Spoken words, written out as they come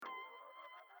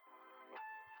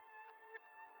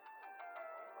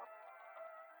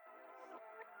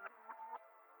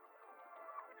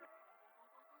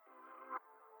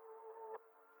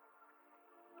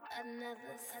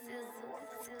Another sizzle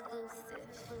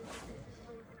exclusive.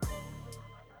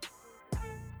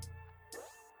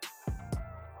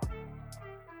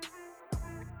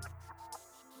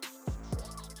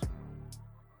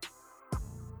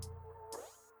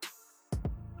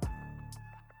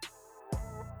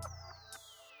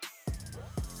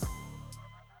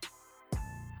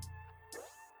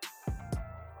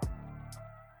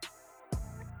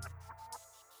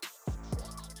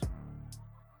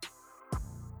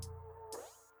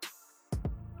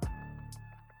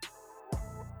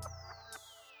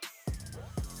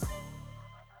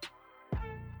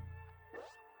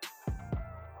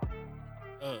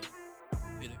 Uh,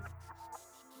 you know,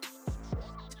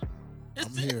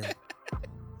 I'm here. you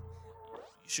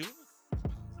sure?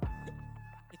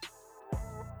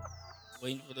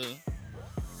 Waiting for the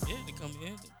to come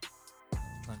in.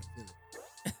 Trying to feel it.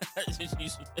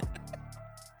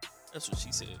 That's what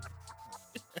she said.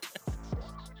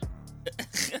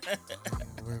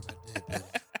 Don't worry about that, baby.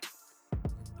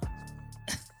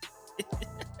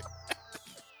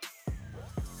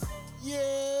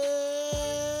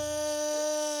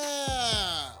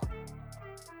 Yeah!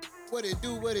 What it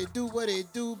do, what it do, what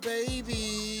it do,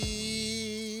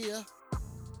 baby?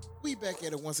 We back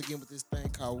at it once again with this thing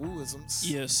called Wooisms.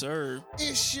 Yes, sir.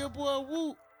 It's your boy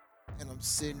Woo. And I'm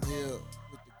sitting here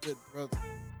with the good brother,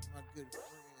 my good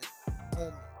friend,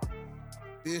 homie,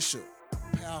 bishop,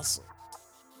 pastor,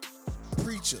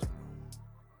 preacher,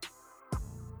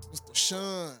 Mr.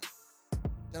 Sean,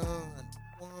 Don,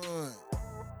 Juan,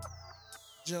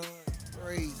 John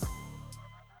Gray,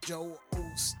 Joe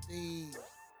Osteen,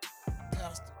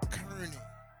 Pastor Kearney,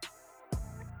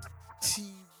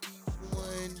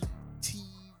 TV1,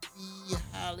 TV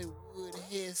Hollywood,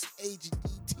 Hess,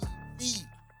 HDTV,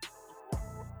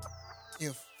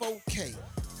 in 4K.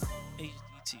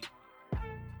 HDT.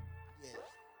 Yeah.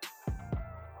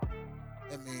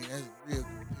 I mean, that's a real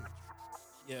good picture.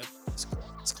 Yeah,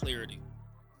 it's clarity.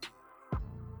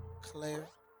 Claire,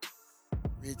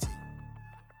 Richie.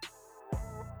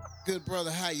 Good brother,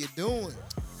 how you doing?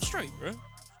 Straight, bro.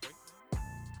 Straight.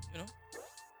 You know,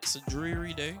 it's a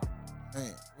dreary day.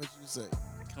 Man, what you say?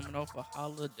 Coming off a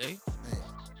holiday, Man,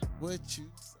 what you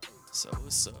say? so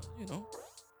it's you know,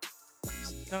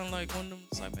 it's kind of like one of them.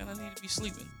 It's like, man, I need to be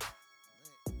sleeping.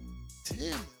 Man, tell me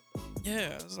about it.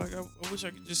 Yeah, it's like I wish I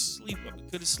could just sleep. I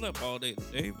could have slept all day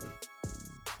today, but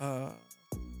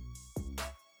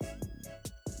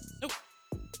nope,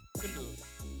 couldn't do it.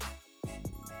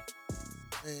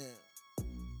 Man,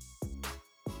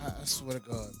 I swear to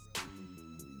God, bro.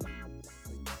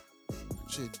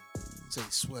 I shouldn't say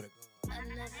swear to God.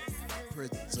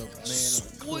 Presence of a man of the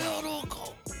Swear cloud. to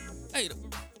God. Hey,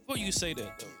 before you say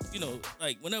that though, you know,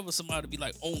 like whenever somebody be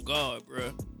like, "On God,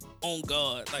 bruh," on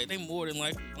God, like they more than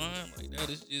like lying. Like that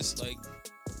is just like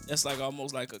that's like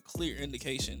almost like a clear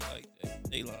indication, like that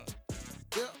they lying.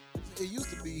 Yeah, it used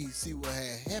to be see what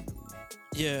had happened.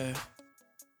 Yeah,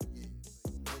 Yeah,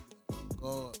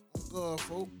 on God,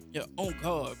 folk. yeah, on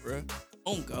God, bruh,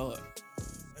 on God.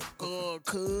 God,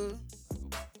 cuz.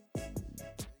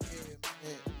 Yeah,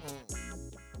 man.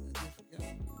 I just forgot.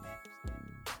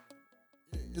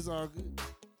 Yeah, it's all good.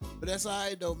 But that's all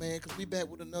right, though, man, because we back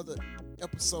with another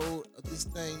episode of this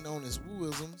thing known as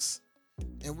Wooisms.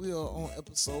 And we are on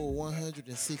episode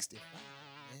 165,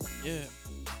 man. Yeah,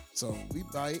 So we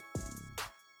bite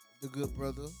the good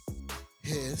brother,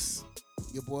 Hess,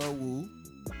 your boy Woo.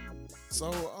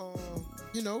 So,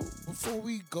 you know, before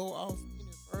we go off any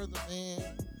further, man,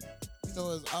 you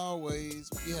know, as always,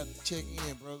 we have to check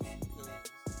in, brother. Because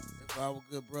if our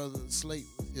good brother Slate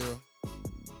was here,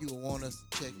 he would want us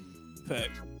to check in.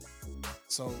 fact.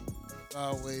 So, as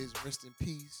always, rest in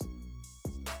peace,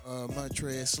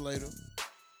 Montrez Slater.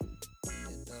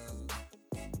 And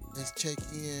let's check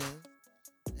in.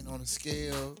 And on a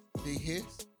scale, Big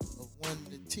Hess, of 1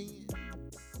 to 10,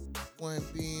 1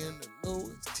 being the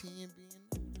lowest, 10 being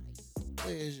the highest.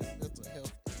 Where's your mental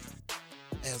health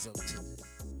as of today?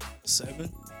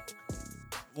 7.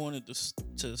 Wanted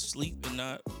to sleep and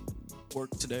not work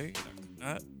today.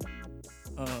 I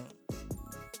could not.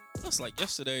 That's like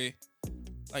yesterday.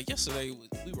 Like yesterday,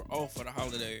 we were off for the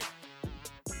holiday,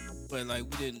 but like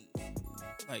we didn't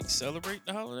like celebrate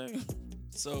the holiday,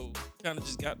 so kind of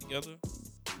just got together.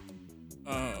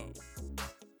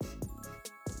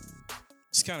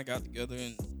 Just kind of got together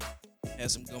and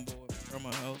had some gumbo from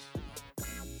my house.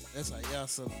 That's how y'all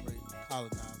celebrate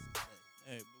colonizers.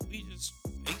 Hey, but we just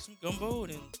ate some gumbo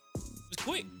and it was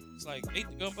quick. It's like ate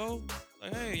the gumbo.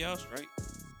 Like, hey, y'all straight.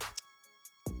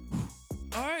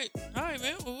 All right,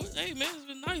 man. Well, hey, man, it's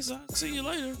been nice. I'll see you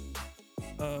later.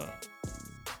 But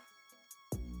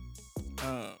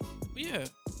yeah,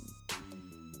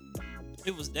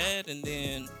 It was dad, and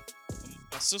then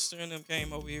my sister and them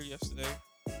came over here yesterday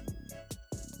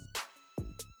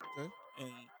Okay.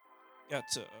 and got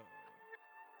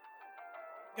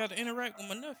to interact with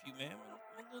my nephew, man.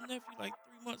 My little nephew, like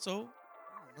 3 months old.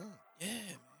 Oh, man. Yeah, man,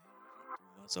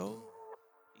 3 months old.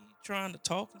 He trying to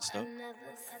talk and stuff. Another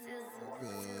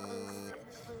Man.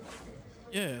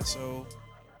 Yeah, so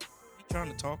he trying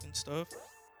to talk and stuff.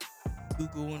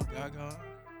 Google and Gaga,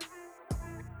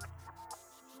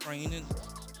 training,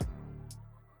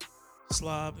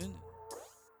 slobbing,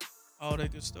 all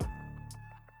that good stuff.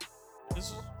 This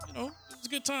is, it was a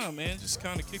good time, man. Just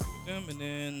kind of kick it with them, and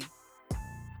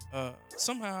then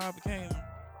somehow I became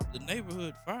the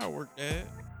neighborhood firework dad.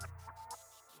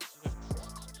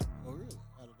 Oh, really?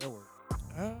 How did that work?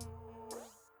 Uh,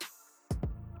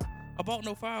 I bought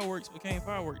no fireworks, became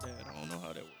firework dad. I don't know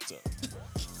how that works out.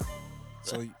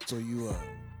 So you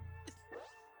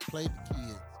played the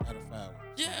kids out of fireworks.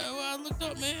 Yeah, well, I looked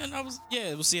up, man.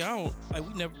 Well, see, I don't, like,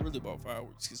 we never really bought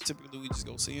fireworks because typically we just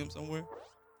go see them somewhere.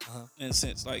 Uh-huh. And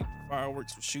since, like,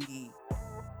 fireworks were shooting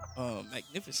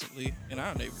magnificently in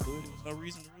our neighborhood, there was no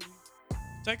reason to really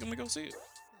take them to go see it.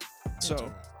 So,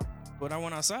 Interesting. but I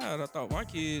went outside. I thought my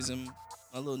kids and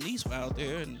my little niece were out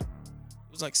there, and it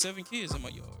was like 7 kids in my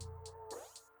yard.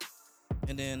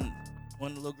 And then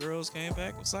one of the little girls came back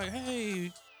and was like,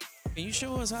 "Hey, can you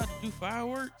show us how to do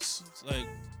fireworks?" It's like,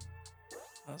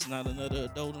 that's not another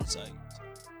adult in sight.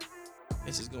 So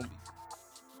this is gonna be.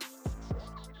 So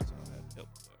I had to help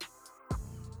with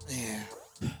that. Man,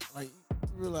 like you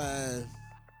realize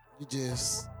you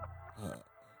just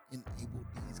enabled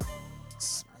these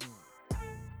kids. Man.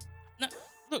 Now,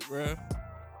 look, bro,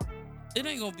 it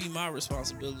ain't gonna be my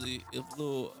responsibility if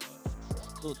little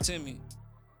Timmy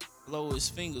blow his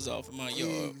fingers off in my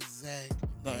yard. Exactly.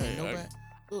 Like, Man, nobody,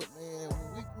 look, man,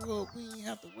 when we grew up, we ain't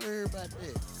have to worry about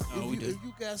that. No, we if didn't.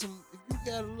 you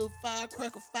got a little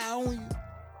firecracker fire on you,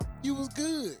 you was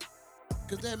good.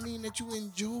 Cause that mean that you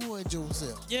enjoyed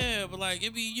yourself. Yeah, but like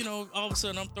it be, all of a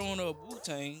sudden I'm throwing up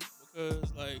Wu-Tang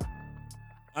because like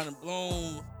I done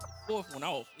blown the 4th one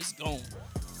off. It's gone.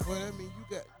 Well, I mean,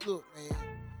 look, man,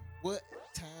 what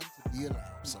time to be alive?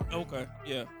 I'm sorry. Okay,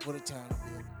 yeah, What a time to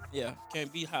be alive. yeah.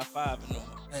 Can't be high-fiving no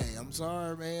more. Hey, I'm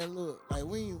sorry, man. Look, like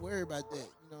we ain't worried about that.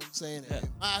 You know what I'm saying? Yeah. In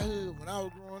my hood, when I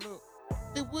was growing up,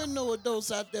 there wasn't no adults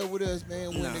out there with us, man,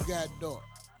 when Nah. it got dark.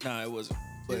 Nah, it wasn't.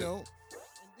 But You know?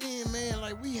 And then, man,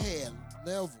 like we had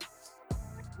levels.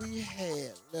 We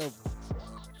had levels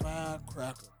of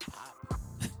firecracker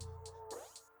popping.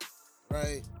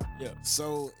 Right? yeah,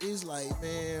 So it's like,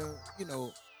 man,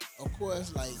 of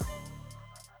course, like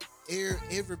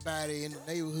everybody in the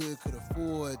neighborhood could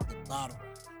afford the bottle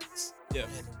rockets yeah,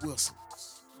 and the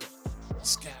whistles, the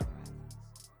skyrockets.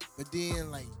 But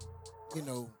then, like,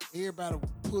 everybody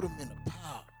would put them in a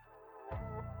pile.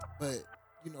 But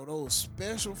those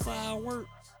special fireworks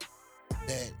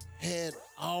that had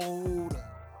all the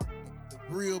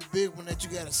real big one that you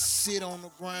gotta sit on the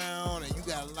ground and you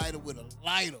gotta light it with a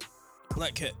lighter.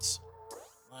 Black Cats.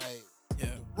 Like Yeah,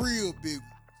 the real big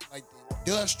ones, like the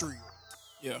industrial.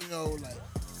 yeah, Like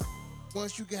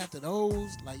once you got to those,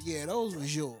 like those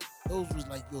was yours. Those was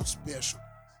like your special.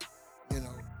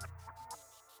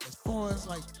 As far as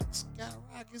like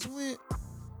skyrockets went,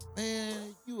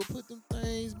 man, you would put them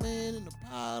things, man, in the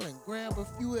pile and grab a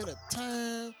few at a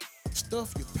time,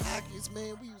 stuff your pockets,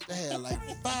 man. We used to have like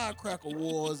firecracker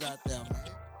wars out there,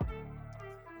 man.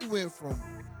 We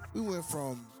went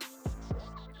from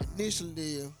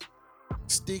initially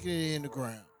sticking it in the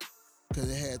ground because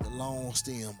it had the long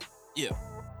stem. yeah,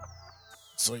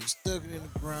 So you stuck it in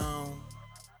the ground,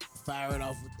 fire it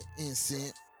off with the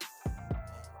incense,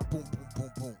 boom, boom,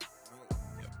 boom, boom.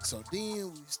 Right? Yep. So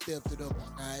then we stepped it up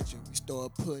a notch and we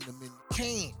started putting them in the can,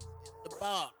 in the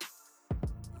box.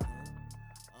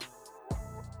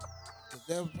 Cause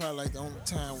that was probably like the only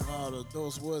time when all the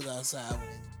adults was outside when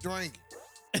they were drinking.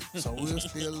 So we'll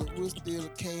steal a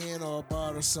can or a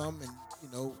bottle or something,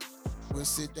 and we'll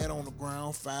sit that on the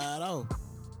ground, fire it off.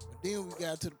 But then we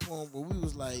got to the point where we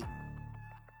was like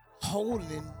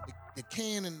holding the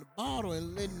can and the bottle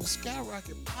and letting the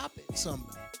skyrocket pop at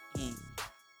somebody. Mm.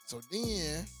 So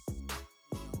then,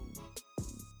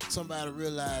 somebody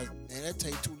realized, man, that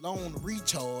take too long to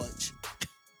recharge.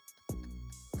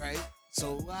 Right?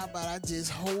 So how about I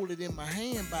just hold it in my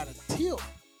hand by the tip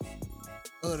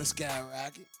of the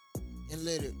skyrocket and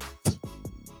let it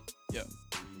yeah.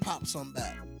 pop something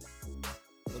back.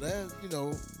 So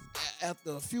that,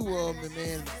 after a few of them,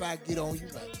 man, if I get on you,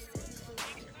 like,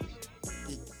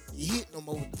 you hit no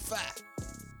more with the fire.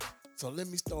 So let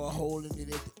me start holding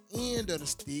it at the end of the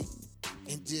stick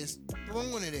and just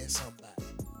throwing it at somebody.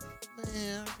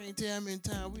 Man, I can't tell how many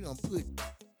times we done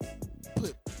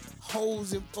put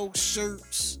holes in folks'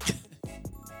 shirts.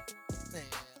 Man,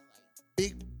 like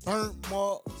big burnt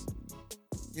marks.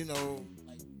 You know,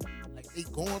 like they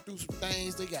going through some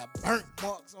things. They got burnt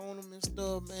marks on them and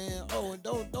stuff, man. Oh, and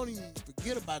don't even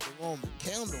forget about the Roman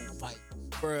candle fight.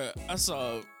 Bruh, I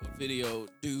saw a video.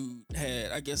 Dude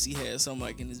had, I guess he had something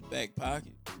like in his back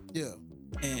pocket, Yeah.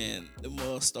 and the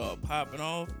mud started popping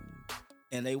off,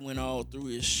 and they went all through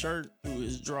his shirt, through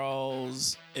his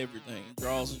drawers, everything.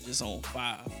 Drawers was just on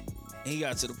fire. And he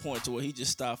got to the point to where he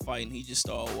just stopped fighting. He just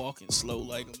started walking slow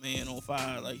like a man on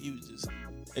fire. Like he was just,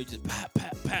 they just pop,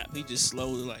 pop, pop. He just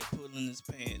slowly like pulling his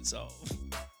pants off,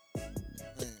 Man.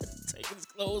 taking his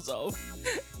clothes off,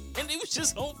 and he was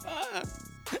just on fire.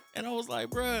 And I was like,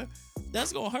 bruh,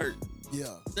 that's gonna hurt.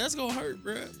 Yeah. That's gonna hurt,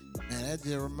 bruh. Man, that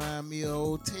just remind me of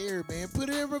old Terry, man. Put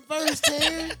it in reverse,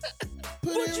 Terry.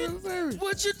 Put it in reverse.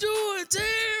 What you doing,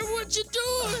 Terry? What you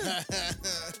doing?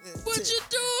 What you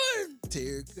doing?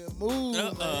 Terry couldn't move,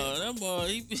 man. That boy,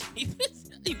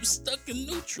 he was stuck in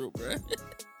neutral, bruh.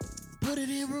 Put it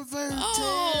in reverse,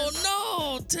 Oh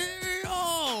no, Terry!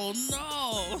 Oh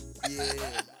no! Terry.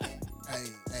 Yeah.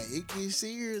 Hey, it gets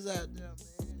serious out there,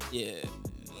 man. Yeah.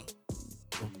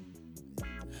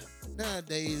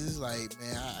 Nowadays, it's like,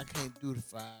 man, I can't do the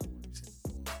fireworks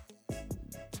anymore.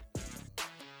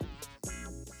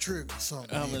 Trigger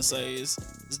something. I'm gonna say it's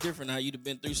different how you'd have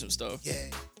been through some stuff.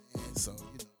 Yeah, man. So,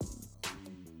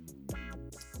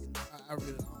 I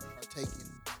really don't partake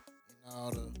in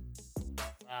all the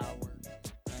fireworks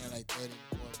and things like that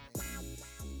anymore, man.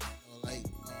 Like,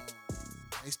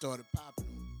 they started popping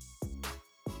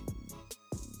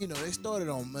them. They started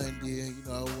on Monday. It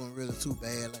wasn't really too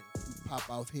bad. Like, a few pop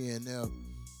off here and there.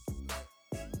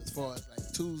 But as far as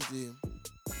like Tuesday,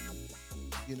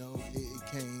 it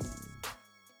came.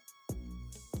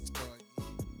 It started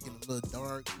getting a little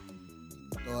dark.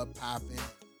 Started popping,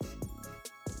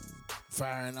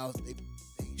 firing off they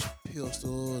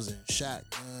pistols and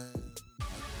shotguns.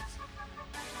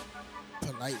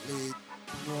 Politely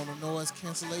on a noise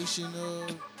cancellation of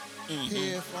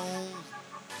headphones.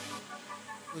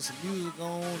 Put some music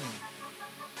on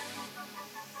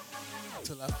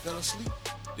until I fell asleep.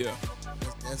 Yeah.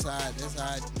 That's how I deal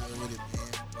with it,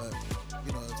 man. But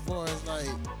as far as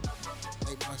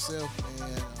like myself,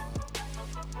 man,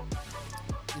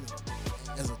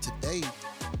 as of today,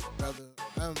 brother,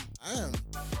 I am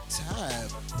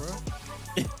tired, bro.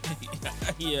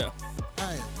 Yeah.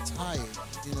 I am tired.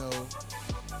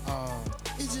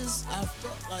 It just I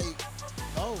felt like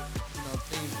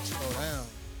things would slow down.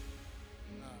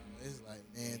 It's like,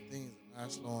 man, things are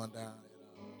not slowing down at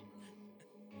all.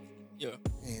 Yeah.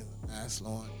 Things are not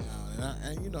slowing down,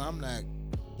 and I'm not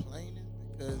complaining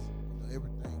because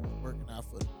everything is working out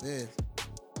for the best.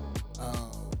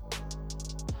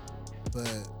 But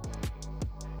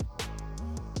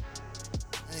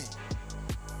man,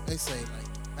 they say like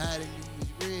body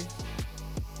needs rest.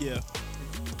 Yeah.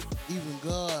 Even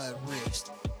God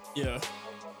rest. Yeah.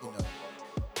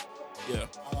 Yeah.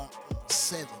 On the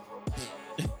seventh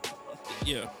day.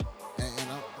 Yeah. And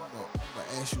I'm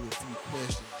gonna ask you a few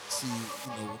questions to see,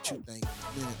 what you think in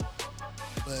a minute.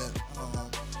 But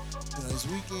this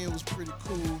weekend was pretty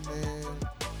cool, man.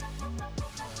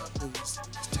 It was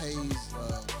Tay's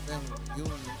family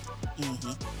reunion.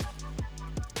 Mm-hmm.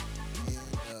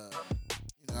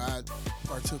 And I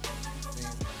partook in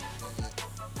things like that.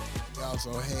 We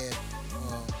also had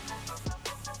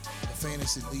the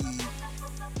fantasy league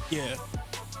Yeah.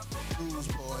 cruise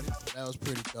party. So that was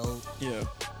pretty dope. Yeah.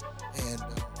 And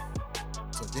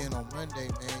so then on Monday,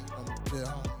 man, my good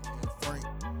homie, man, Frank,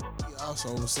 he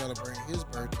also was celebrating his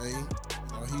birthday.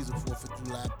 He's a 4th of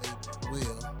July baby as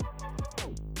well.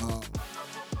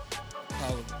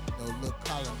 Call him, little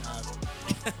colonizer.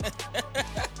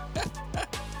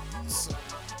 So,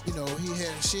 he had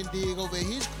a shindig over at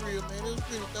his crib, man. It was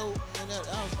pretty dope, man. I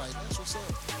was like, that's what's up.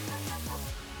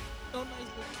 Nice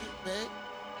little kickback.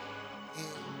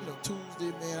 And,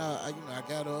 Tuesday, man, I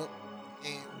got up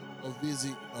and go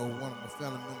visit, one of my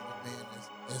family members, man,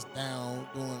 that's down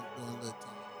doing a little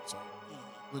time. So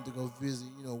went to go visit,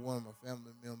 one of my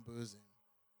family members,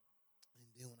 and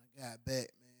then when I got back,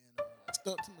 man, I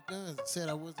stuck to my guns and said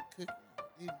I wasn't cooking. I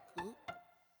didn't cook.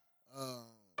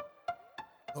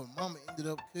 But my mama ended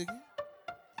up cooking. And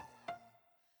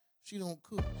she don't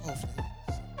cook often. So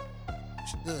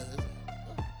she does.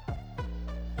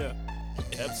 Yeah.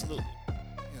 And, Absolutely.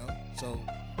 So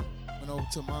went over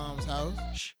to mom's house.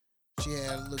 She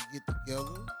had a little get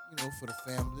together, for the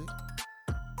family.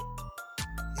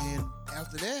 And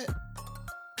after that,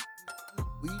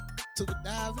 we took a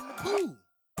dive in the pool.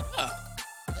 Ah.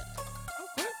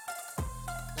 Okay.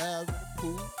 dives in the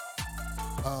pool.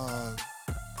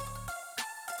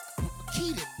 Put my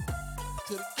key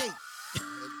to the gate.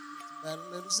 Somebody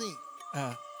let us in.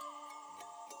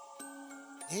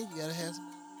 And you gotta have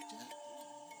somebody reach out.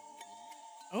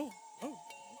 Oh.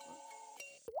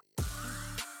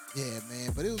 Yeah,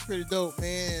 man, but it was pretty dope,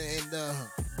 man. And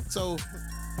so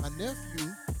my nephew,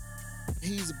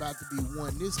 he's about to be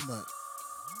 1 this month.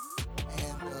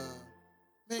 And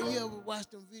man, you ever watch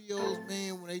them videos,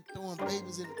 man, when they throwing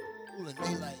babies in the pool and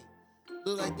they like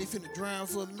look like they finna drown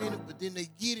for a minute, but then they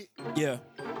get it. Yeah.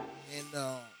 And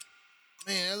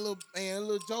man, that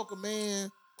little joker,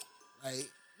 man, like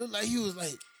looked like he was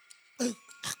like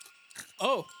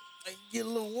Oh. like get a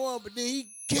little warm, but then he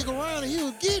kick around and he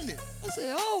was getting it. I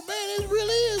said, oh man, it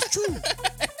really is true.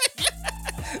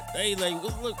 They like,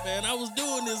 look, man, I was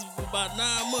doing this for about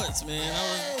 9 months, man.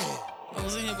 I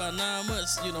was in here about 9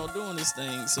 months, doing this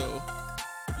thing, so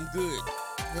I'm good.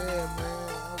 Yeah, man.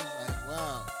 I was like,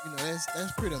 wow.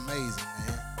 That's pretty amazing,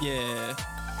 man. Yeah.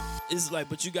 It's like,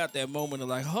 but you got that moment of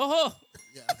like, ho.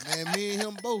 Yeah, man, me and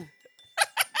him both.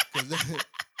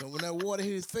 Cause when that water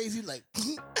hit his face, he like,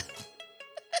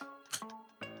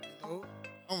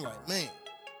 I'm like, man,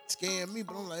 scaring me,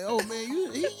 but I'm like, oh man,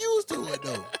 he used to it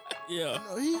though. Yeah.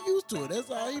 He used to it. That's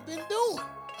all he been doing.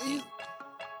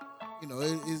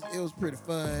 It was pretty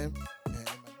fun. And my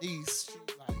niece,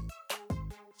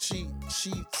 she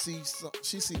see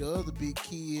the other big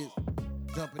kids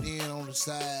jumping in on the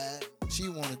side. She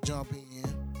want to jump in.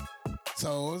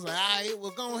 So I was like, all right,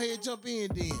 well, go ahead and jump in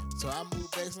then. So I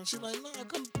moved back. So she's like, no,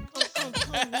 come, Woo, come,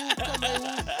 hey, Woo.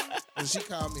 And she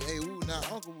called me, hey, Woo,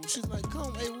 not Uncle Woo. She's like,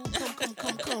 come, hey, Woo,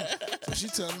 come. So she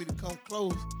telling me to come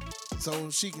close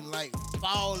so she can, like,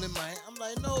 fall in my hand. I'm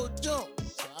like, no, jump.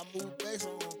 So I moved back.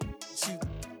 So she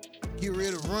get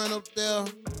ready to run up there,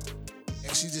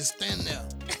 and she just stand there.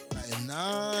 Like,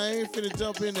 nah, I ain't finna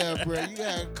jump in there, bro. You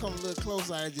gotta come a little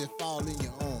closer and just fall in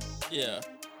your arm. Yeah.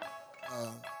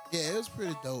 Yeah, it was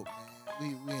pretty dope,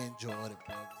 man. We enjoyed it,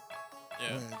 brother. Yeah.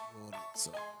 We enjoyed it.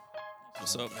 So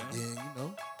What's up, man? Yeah,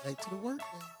 back to the work,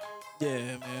 man.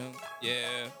 Yeah, man.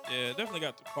 Yeah. Definitely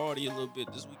got to party a little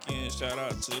bit this weekend. Shout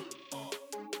out to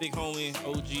big homie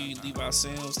OG Levi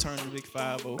Sims turning the big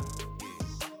 5-0.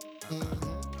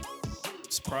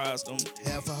 Surprised him.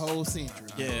 Half a whole century.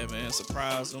 Yeah, man.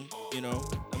 Surprised him.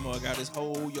 That mother got his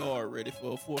whole yard ready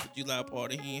for a 4th of July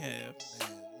party he ain't have. Man,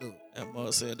 look. That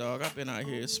mother said, dog, I've been out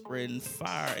here spreading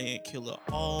fire ant killer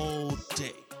all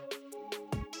day.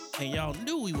 And y'all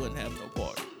knew we wouldn't have no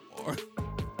party anymore.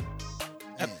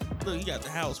 Look, you got the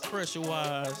house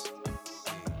pressure-wise.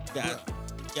 Got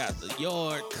the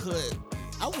yard cut.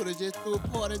 I would have just threw a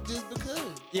party just because.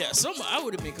 Yeah, I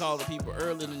would have been calling people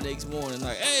early the next morning,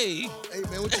 like, "Hey,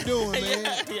 man, what you doing,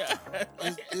 man?" yeah.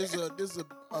 This a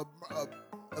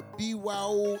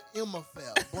BYOM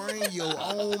affair. Bring your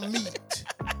own meat.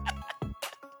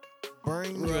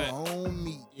 Bring your own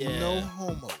meat. Yeah. No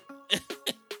homo.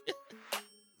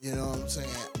 You know what I'm saying?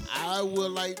 I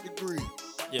would like to grill.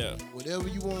 Yeah. Whatever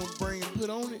you want to bring and put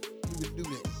on it, you would do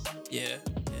that. Yeah.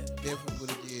 Definitely would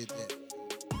have did that.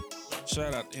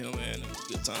 Shout out to him, man. It was a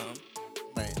good time.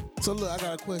 Man. So look, I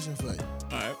got a question for you.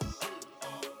 All right.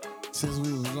 Since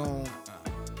we was on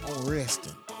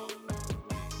resting,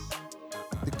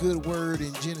 the good word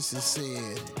in Genesis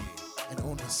said, and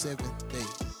on the 7th day,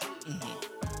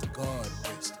 God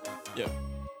rested. Yeah.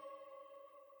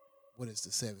 What is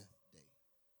the 7th day?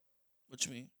 What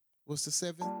you mean? What's the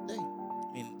 7th day?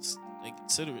 I mean, they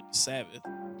consider it the Sabbath.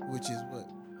 Which is what?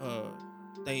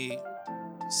 They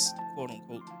quote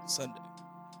unquote Sunday.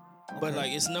 But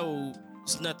like it's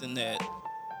nothing that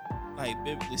like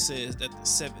biblically says that the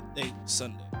 7th day was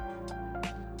Sunday.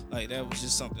 Like that was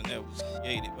just something that was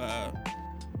created by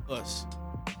us.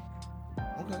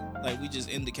 Okay. Like we just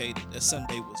indicated that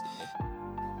Sunday was the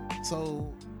day.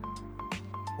 So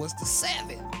what's the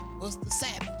Sabbath? What's the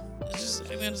Sabbath? It's just,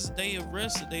 man, it's a day of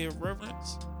rest, a day of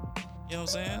reverence. You know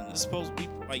what I'm saying? It's supposed to be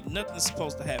like nothing's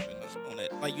supposed to happen on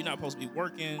that. Like you're not supposed to be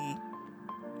working.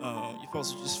 You're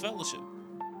supposed to just fellowship.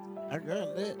 I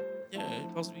got that. Yeah, you're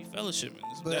supposed to be fellowshipping.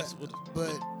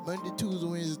 But Monday, Tuesday,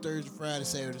 Wednesday, Thursday, Friday,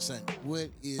 Saturday, Sunday.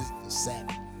 What is the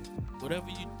Sabbath? Whatever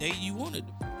day you wanted.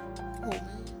 Oh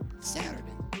man,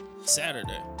 Saturday.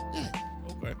 Saturday. Yeah.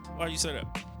 Okay. Why you say that?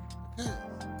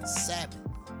 Because Sabbath.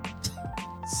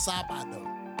 Sabado.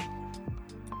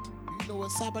 You know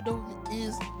what Sabado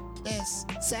is? That's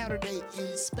Saturday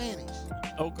in Spanish.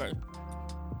 Okay.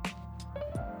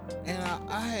 And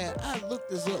I looked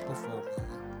this up before, man.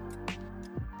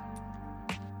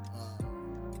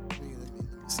 Let me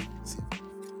see.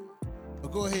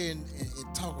 But go ahead and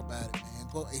talk about it, man.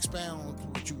 go expound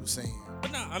on what you were saying.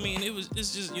 But no, I mean it's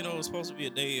just, it's supposed to be a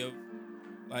day of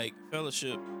like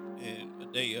fellowship and a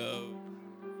day of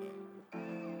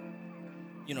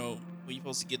when you're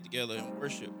supposed to get together and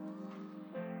worship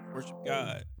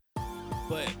God.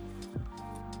 But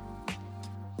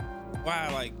why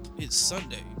like it's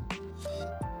Sunday?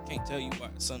 Can't tell you why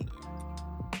it's Sunday.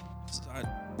 I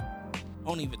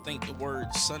don't even think the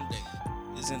word Sunday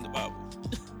is in the Bible.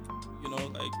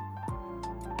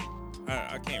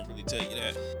 I can't really tell you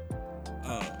that.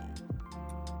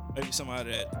 Maybe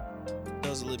somebody that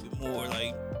does a little bit more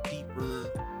like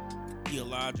deeper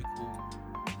theological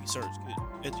research could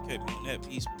educate me on that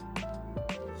piece.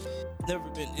 Never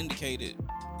been indicated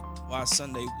why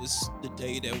Sunday was the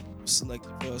day that was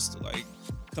selected for us to like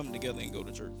come together and go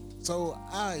to church. So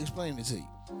I'll explain it to you.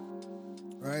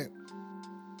 Right?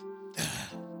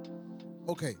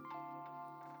 Okay.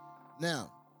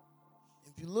 Now,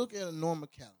 if you look at a normal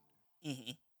calendar,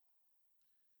 Mm-hmm.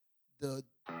 the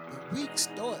week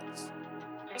starts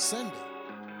Sunday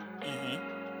Mm-hmm.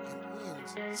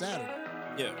 and ends Saturday.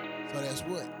 Yeah. So that's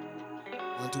what?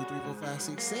 1, 2, 3, 4, 5,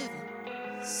 6, 7.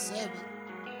 7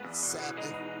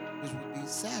 Sabbath, which would be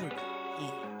Saturday.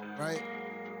 Mm-hmm. Right?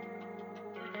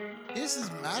 This is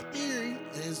my theory,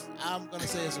 and I'm going to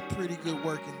say it's a pretty good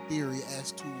working theory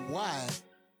as to why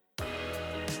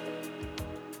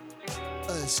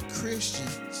us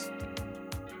Christians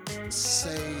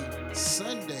say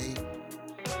Sunday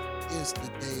is the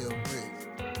day of rest.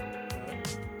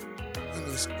 And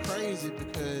it's crazy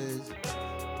because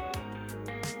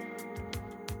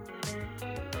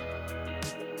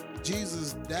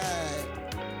Jesus died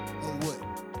on what?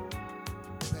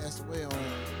 He passed away on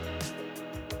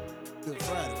Good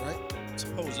Friday, right?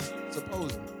 Supposedly.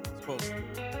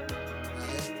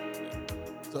 Right?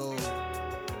 So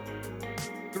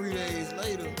 3 days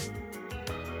later,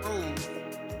 rose on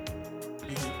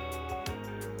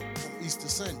Easter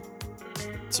Sunday.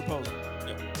 Supposedly.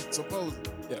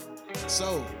 Supposedly. Yeah.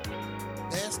 So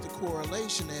that's the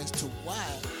correlation as to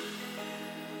why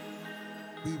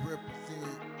we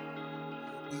represent,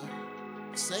 we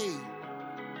say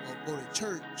or go to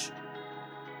church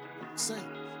on Sundays.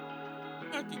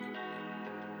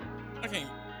 I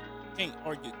can't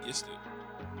argue against it.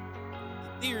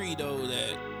 The theory though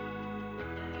that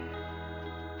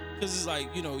because it's like,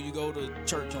 you go to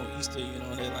church on Easter,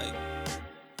 they're like,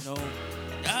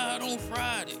 died on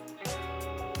Friday,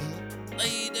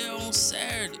 laid there on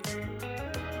Saturday,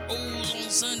 rose on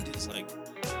Sundays. Like,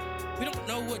 we don't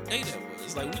know what day that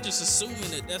was. Like, we just assuming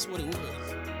that that's what it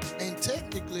was. And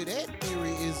technically, that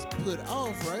theory is put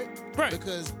off, right? Right.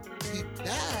 Because he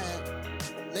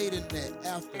died late in that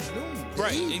afternoon.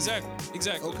 Right. evening.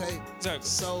 Exactly. Okay. Exactly.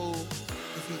 So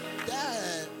if he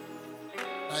died,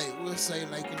 like we'll say,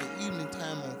 like in the evening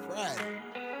time on Friday,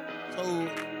 so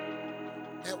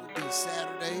that would be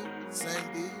Saturday,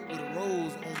 Sunday, with a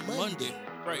rose on Monday.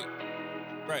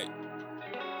 Right.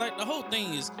 Like the whole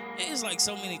thing it's like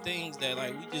so many things that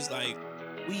like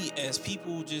we as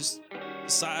people just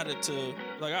decided to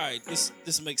like, all right,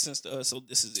 this makes sense to us, so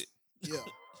this is it. Yeah.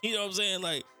 You know what I'm saying?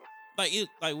 Like all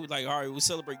right, we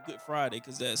celebrate Good Friday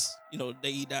because that's the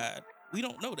day he died. We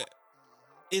don't know that.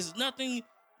 It's nothing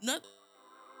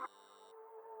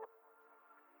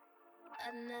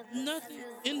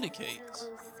indicates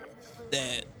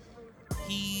that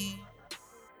he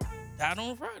died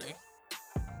on Friday.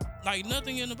 Like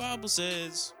nothing in the Bible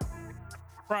says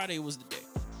Friday was the day.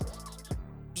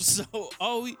 So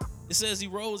it says he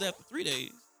rose after 3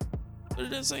 days, but it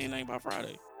doesn't say anything about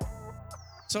Friday.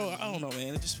 So I don't know,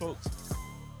 man. It just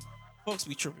folks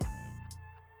be tripping, man.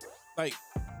 Like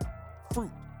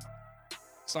fruit.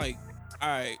 It's like, all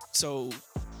right, so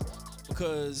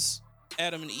because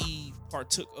Adam and Eve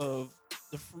partook of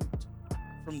the fruit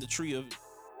from the tree of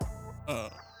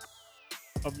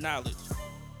knowledge,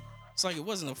 it's like it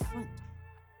wasn't a fruit.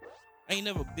 I ain't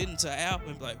never been to an apple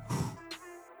and be like,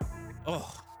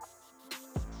 oh.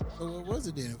 So what was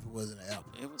it then if it wasn't an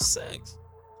apple? It was sex.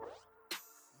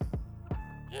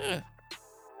 Yeah.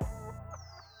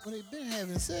 Well, they been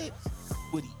having sex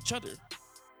with each other.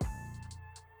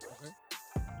 Okay.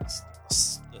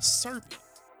 The serpent.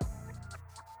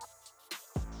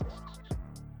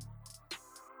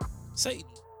 Satan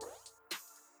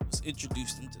was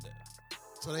introduced into that.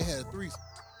 So they had a threesome.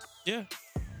 Yeah.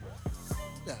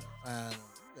 You gotta find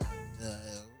them.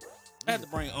 I had to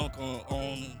bring Uncle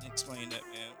on and explain that,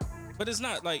 man. But it's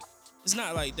not like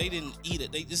they didn't eat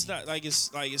it. It's not like it's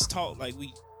taught like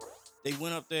they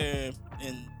went up there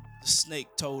and the snake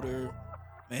told her,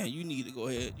 man, you need to go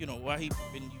ahead. Why he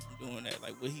forbidden you from doing that?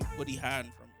 Like what he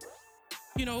hiding from you?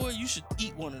 You know what? You should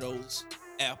eat one of those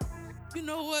apples. You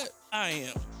know what? I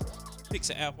am. Picks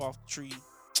an apple off the tree,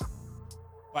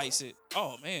 bites it.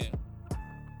 Oh man.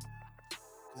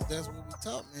 'Cause that's what we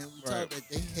taught, man. We Right. taught that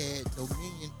they had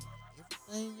dominion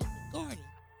everything in the garden.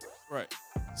 Right.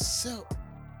 Except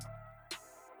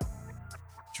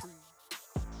tree.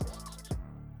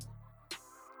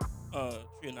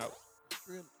 Tree of knowledge.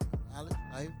 Tree of knowledge,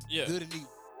 life, Yeah. good and evil.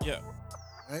 Yeah.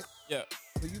 Right? Yeah.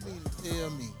 So you mean to tell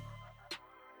me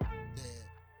that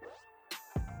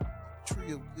the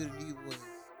tree of good and evil is dead?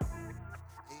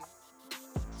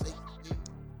 Satan's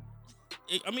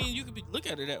dead? I mean, you could look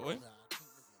at it that way. Nah, I can't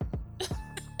look at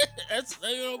it. That's but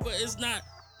it's not.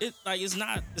 It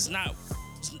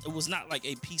was not like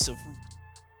a piece of fruit.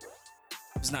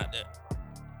 It's not that.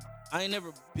 I ain't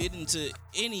never bit into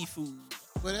any food.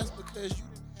 But that's because you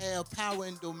didn't have power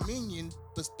and dominion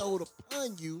bestowed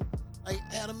upon you like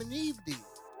Adam and Eve did.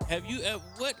 Have you at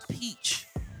what peach?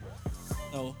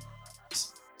 No,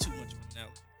 it's too much of an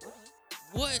analogy.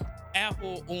 What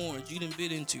apple orange you done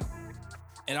bit into,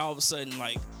 and all of a sudden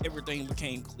like everything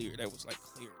became clear. That was like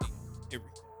clarity.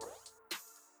 Everything.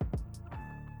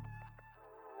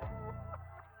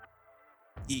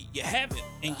 You haven't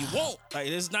and you won't. Like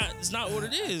it's not what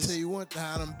it Tell is. you one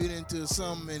time, I done bit into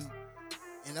something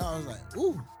and I was like,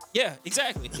 ooh. Yeah,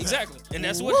 exactly. And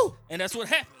that's Woo. what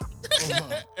happened.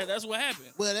 Uh-huh. And that's what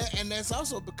happened. Well, and that's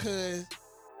also because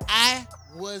I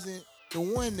wasn't the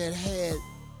one that had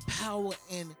power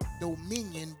and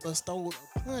dominion bestowed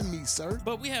upon me, sir.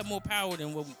 But we have more power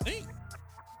than what we think.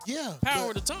 Yeah.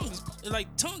 Power of but, the tongue is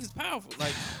tongue is powerful.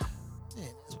 Like man,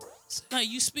 that's what I said. like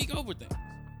you speak over things.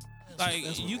 Like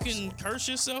That's what you I can curse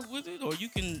yourself with it, or you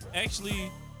can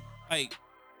actually like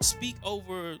speak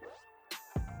over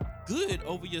good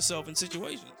over yourself in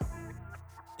situations.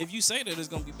 If you say that it's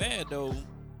gonna be bad though,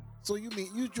 So you mean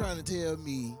you trying to tell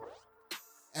me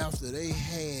after they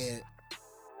had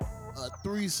a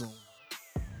threesome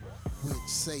with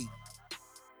Satan,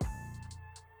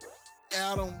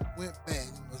 Adam went back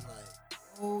and was like,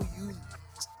 "Oh, you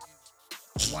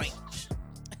nasty wank,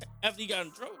 after he got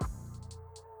in trouble,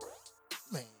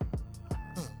 man."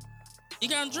 he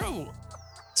got in trouble.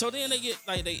 So then they get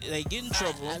like they get in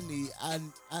trouble. I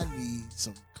need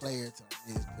some clarity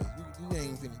on this because you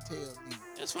ain't finna tell me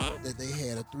That's fine. that they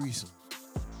had a threesome.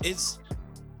 It's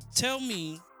tell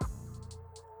me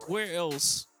where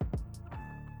else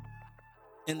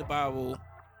in the Bible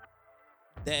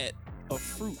that a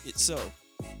fruit itself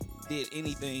did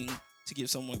anything to give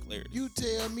someone clarity. You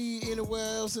tell me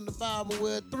anywhere else in the Bible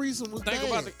where a threesome was Think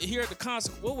bad. about here are the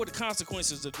what were the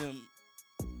consequences of them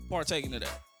partaking of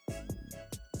that?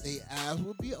 Their eyes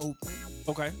will be open.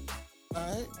 Okay.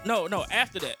 All right. No,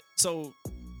 after that. So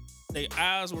their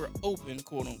eyes were open,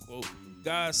 quote unquote.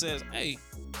 God says, hey,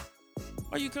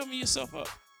 why you covering yourself up?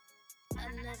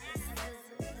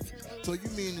 So you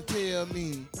mean to tell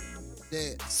me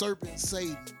that serpent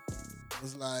Satan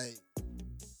was like,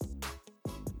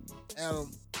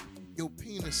 Adam, your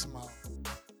penis small.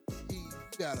 You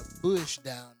got a bush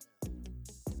down there.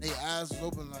 Their eyes was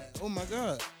open like, oh my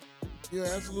God, you're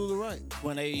absolutely right.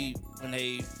 When they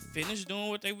finished doing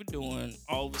what they were doing,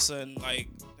 all of a sudden, like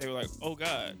they were like, oh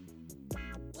God.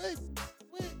 What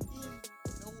in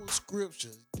those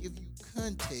scriptures give you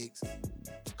context,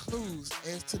 clues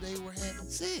as to they were having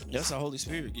sex? That's the Holy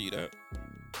Spirit give you that.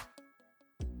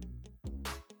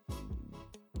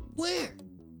 Where?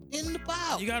 In the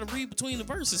Bible. You gotta read between the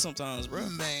verses sometimes, bro.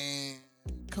 Man,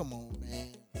 come on,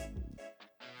 man.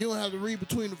 You don't have to read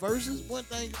between the verses. One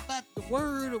thing about the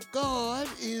word of God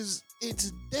is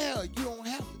it's there. You don't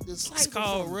have to decipher. It's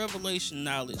called from it. revelation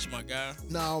knowledge, my guy.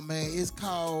 No, man, it's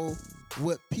called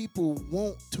what people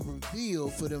want to reveal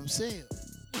for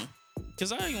themselves.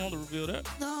 Cause I ain't want to reveal that.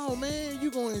 No, man,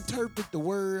 you're gonna interpret the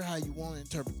word how you want to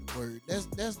interpret the word. That's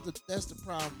the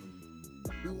problem.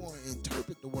 We want to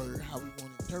interpret the word how we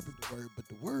want to interpret the word, but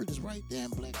the word is right there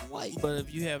in black and white. But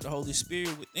if you have the Holy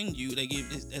Spirit within you,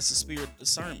 that's the spirit of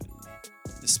discernment.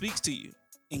 It speaks to you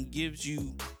and gives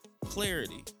you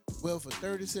clarity. Well, for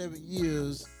 37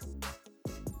 years,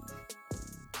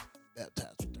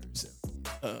 baptized for 37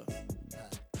 years. Right.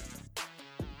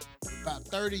 For about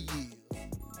 30 years,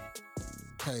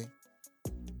 okay,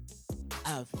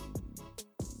 I've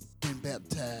been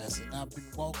baptized and I've been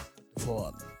walking with the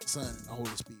Father, the Son, and the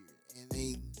Holy Spirit. And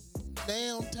a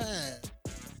damn time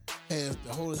has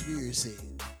the Holy Spirit said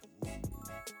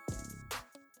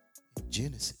in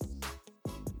Genesis.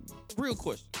 Real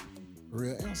question.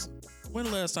 Real answer. When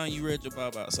the last time you read your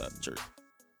Bible outside the church?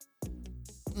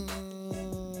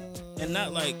 And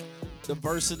not like the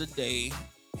verse of the day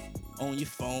on your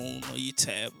phone or your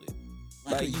tablet.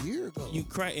 like a year ago. You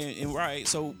cry and right.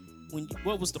 So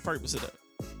what was the purpose of that?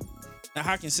 Now,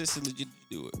 how consistently did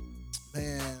you do it?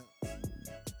 Man,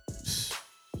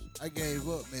 I gave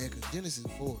up, man, because Genesis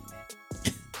 4.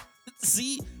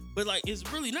 See, but like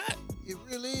it's really not. It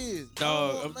really is.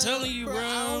 Dog, I'm telling you, bro.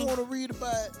 I don't want to read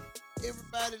about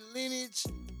everybody's lineage.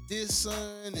 This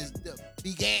son is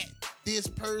begat this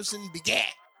person, begat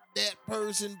that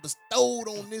person, bestowed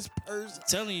on this person. I'm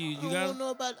telling you, I you don't got.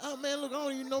 know about. Oh man, look, I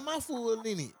don't even know my full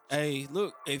lineage. Hey,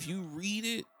 look, if you read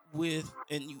it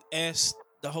and you ask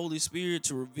the Holy Spirit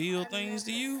to reveal things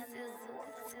to you,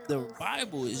 the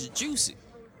Bible is juicy.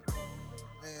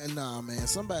 Man, nah, man.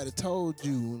 Somebody told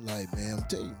you, like, man, I'm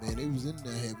telling you, man, they was in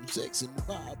there having sex in the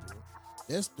Bible.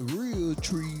 That's the real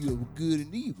tree of good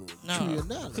and evil. The tree of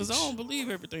knowledge. Because I don't believe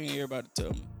everything everybody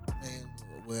tell me. Man,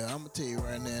 well, I'm gonna tell you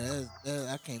right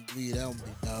now, I can't believe that one,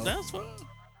 big dog. That's fine.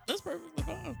 That's perfectly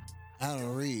fine. I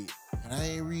don't read, and I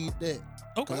ain't read that.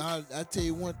 Okay. Cause I tell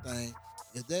you one thing,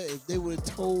 if they would have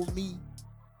told me,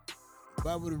 if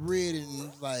I would have read it and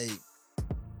it's like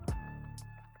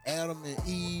Adam and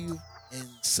Eve and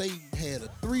Satan had a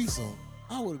threesome,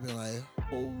 I would have been like,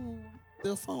 hold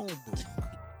the phone book.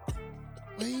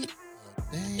 Wait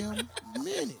a damn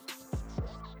minute.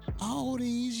 All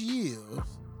these years,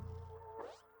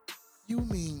 you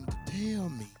mean to tell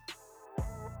me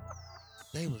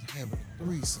they was having a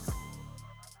threesome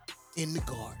in the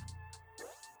garden?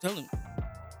 Tell him.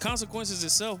 Consequences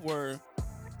itself were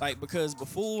like, because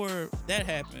before that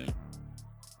happened,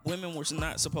 women were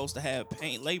not supposed to have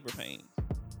labor pain.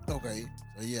 Okay,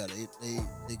 so yeah,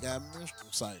 they got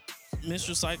menstrual cycles.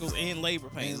 Menstrual cycles and labor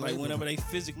pains. And like labor whenever they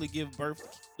physically give birth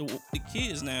to the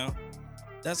kids now,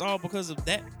 that's all because of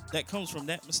that. That comes from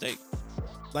that mistake.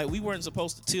 Like we weren't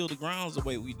supposed to till the grounds the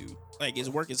way we do. Like it's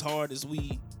work as hard as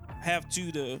we have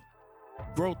to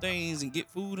grow things and get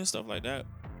food and stuff like that.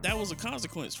 That was a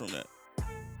consequence from that.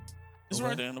 It's Okay.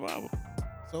 right there in the Bible.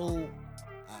 So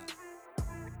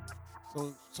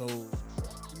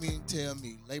you mean to tell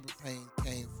me labor pain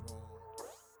came from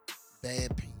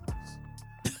bad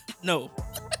penis? No.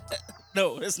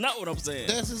 No, that's not what I'm saying.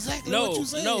 That's exactly No, what you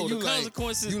saying. no, you the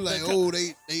consequences- You like, the oh,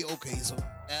 they okay. So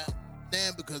now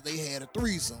because they had a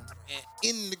threesome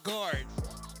in the garden.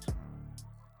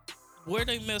 Where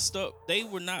they messed up, they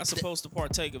were not supposed to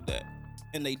partake of that,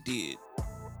 and they did.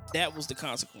 That was the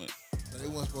consequence. So they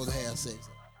weren't supposed to have sex.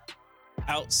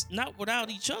 Not without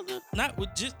each other, not with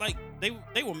just like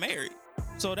they were married,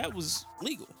 so that was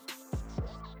legal.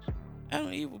 Adam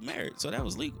and Eve were married, so that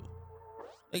was legal.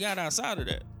 They got outside of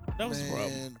that. That was the problem.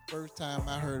 Man, the first time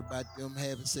I heard about them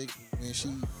having sex was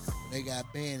when they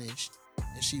got banished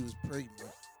and she was pregnant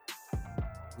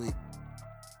with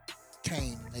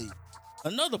Cain and Abel.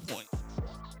 Another point.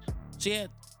 She had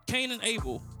Cain and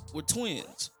Abel were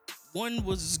twins. One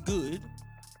was good,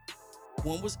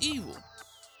 one was evil.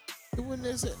 It wasn't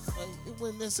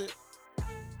necessarily.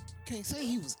 Can't say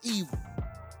he was evil.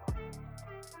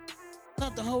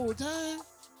 Not the whole time.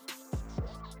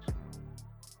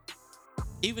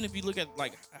 Even if you look at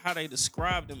like how they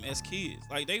described them as kids,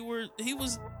 like he was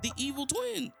the evil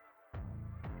twin.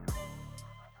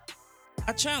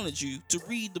 I challenge you to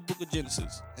read the book of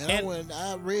Genesis. And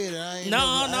I read it. I ain't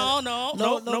No.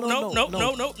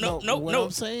 What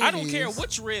I'm saying I don't is, care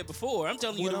what you read before. I'm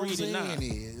telling you what to I'm read it now. saying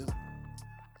is,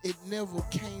 it never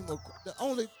came across. The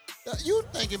only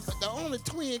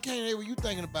twin Cain and Abel you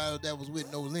thinking about that was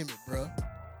with No Limit, bro.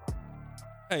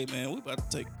 Hey man, we about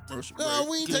to take a commercial No, break.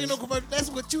 we ain't taking no commercial. That's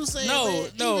what you saying. No,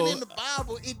 man. no. Even in the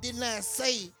Bible, it did not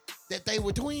say that they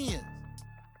were twins.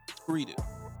 Read it.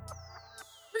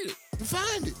 Read it.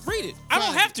 Find it. Read it. I don't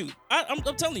Find have to. I'm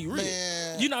telling you, read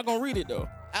Man. it. You're not gonna read it though.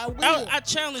 I will. I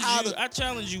challenge How you. to- I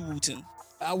challenge you, Wooten,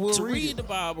 I will to read read it. the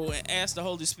Bible and ask the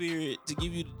Holy Spirit to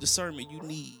give you the discernment you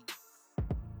need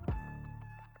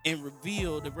and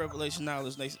reveal the revelation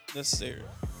knowledge necessary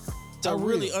to I will.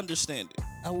 really understand it.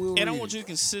 I will. And I read want it. you to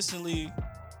consistently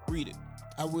read it.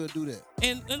 I will do that.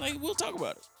 And like we'll talk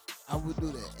about it. I will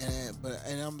do that.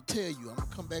 And I'm gonna tell you, I'm gonna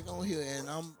come back on here and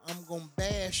I'm gonna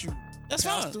bash you. That's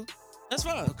Pastor, fine. That's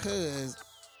fine. Because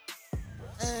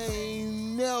I ain't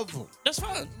never, That's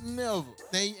fine.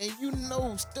 and you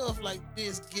know stuff like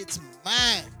this gets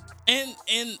mine.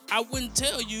 And I wouldn't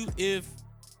tell you if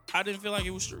I didn't feel like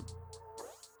it was true.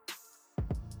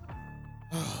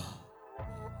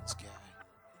 This guy.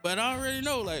 But I already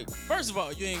know, like, first of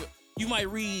all, you might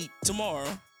read tomorrow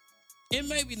and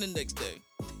maybe the next day.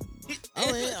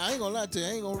 I ain't gonna lie to you. I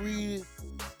ain't gonna read it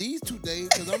these 2 days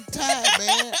because I'm tired,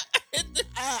 man.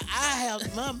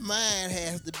 My mind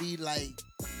has to be like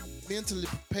mentally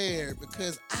prepared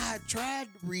because I tried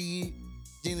to read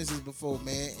Genesis before,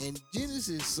 man, and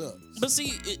Genesis sucks. But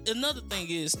see, another thing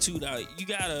is too that you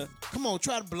gotta Come on,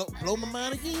 try to blow my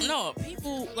mind again. no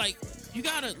people like you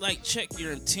gotta like check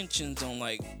your intentions on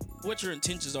like what your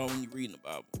intentions are when you're reading the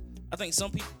Bible. I think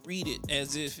some people read it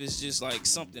as if it's just like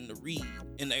something to read,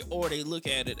 and they look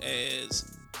at it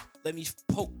as let me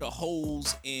poke the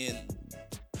holes in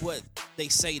what they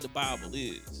say the Bible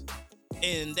is,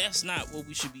 and that's not what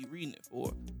we should be reading it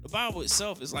for. The Bible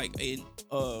itself is like a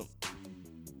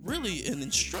really an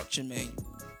instruction manual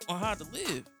on how to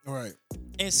live. Right.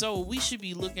 And so we should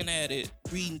be looking at it,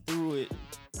 reading through it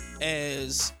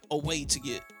as a way to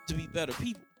be better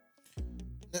people.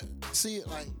 Now, see,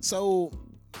 like, so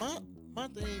my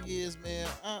thing is, man,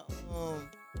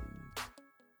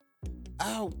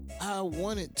 I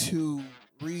wanted to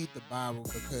read the Bible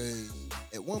because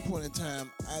at one point in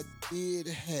time I did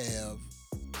have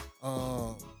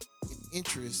an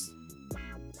interest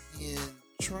in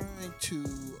trying to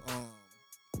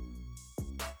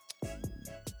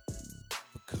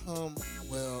become,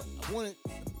 well, I wanted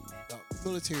the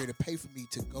military to pay for me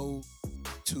to go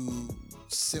to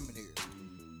seminary.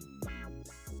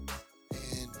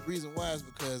 And the reason why is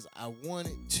because I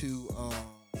wanted to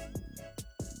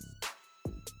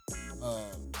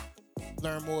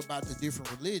learn more about the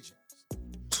different religions.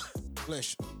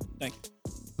 Bless you. Thank you.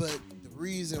 But the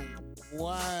reason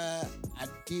why I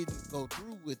didn't go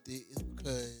through with it is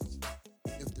because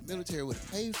if the military would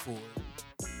pay for it,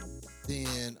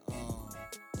 then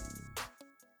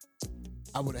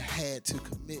I would have had to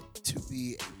commit to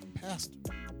be a pastor.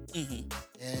 Mm-hmm.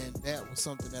 And that was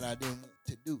something that I didn't want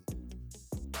to do.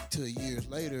 Until years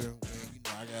later when,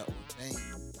 I got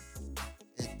ordained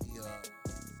at the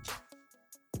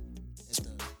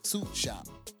suit shop.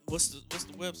 What's the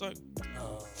website?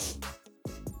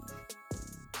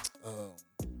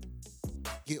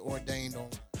 Get ordained on.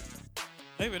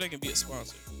 Maybe they can be a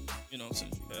sponsor. Since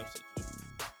you have such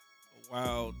a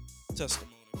wild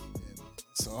testimony. Yeah,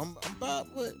 so I'm about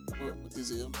what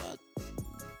is it? About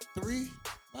 3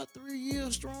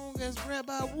 years strong as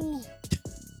Rabbi Wu.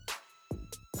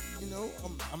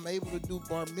 I'm able to do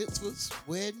bar mitzvahs,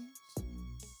 weddings,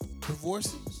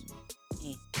 divorces,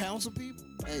 counsel people.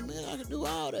 Hey man, I can do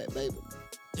all that, baby.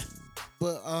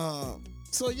 But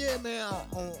so yeah, man,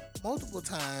 on multiple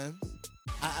times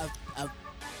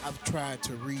I've tried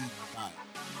to read the Bible,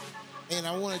 and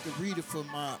I wanted to read it for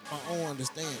my own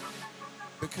understanding,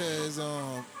 because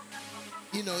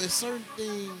it's certain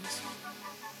things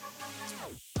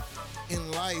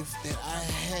in life that I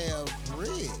have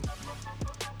read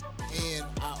and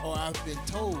I've been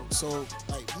told. So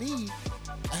like me,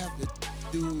 I have to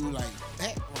do like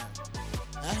background.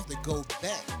 I have to go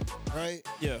back, right?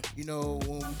 Yeah.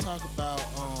 When we talk about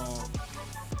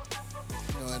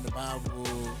in the Bible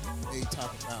they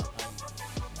talk about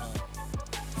like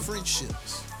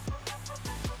friendships.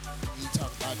 You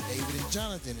talk about David and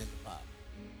Jonathan in the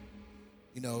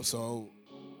Bible. So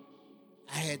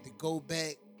I had to go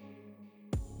back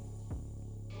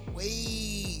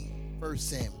way First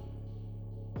Samuel.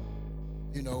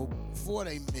 Before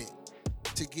they met,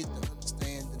 to get the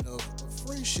understanding of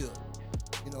friendship,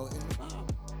 in the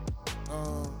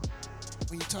Bible.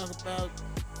 When you talk about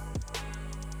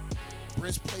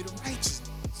breastplate of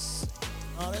righteousness,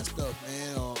 all that stuff,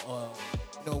 man, or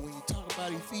when you talk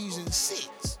about Ephesians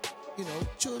 6,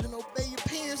 children obey your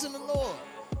parents in the Lord.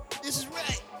 This is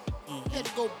right. You had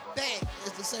to go back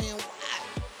as the saying why.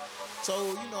 So,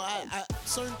 I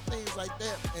certain things like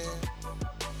that, man,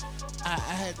 I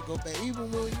had to go back.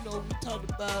 Even when, we talked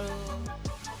about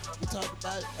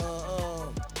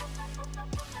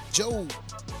Job.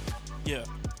 Yeah.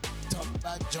 Talked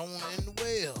about Jonah in the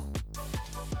well.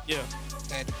 Yeah.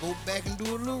 Had to go back and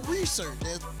do a little research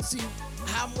to see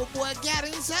how my boy got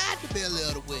inside the belly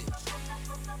of the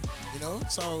whale.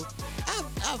 So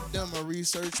I've done my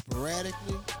research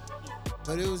sporadically,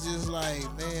 but it was just like,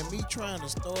 man, me trying to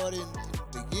start in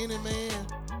the beginning, man,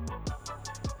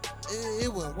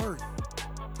 it wouldn't work,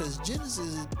 because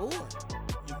Genesis is boring.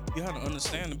 You have to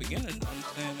understand the beginning to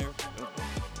understand everything else.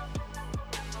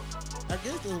 I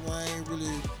guess that's why I ain't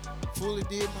really fully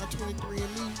did my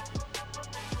 23andMe.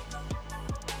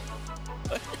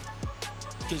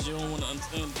 Because you don't want to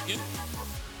understand the beginning?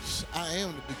 I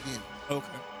am the beginning.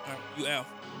 Okay. All right. You out.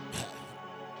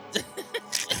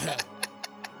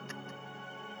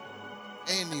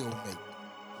 And the omega.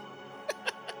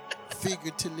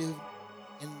 Figuratively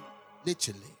and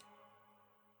literally.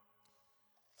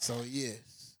 So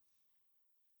yes.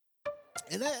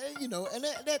 And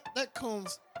that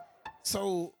comes.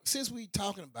 So since we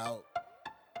talking about,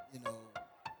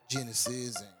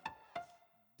 Genesis and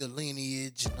the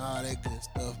lineage and all that good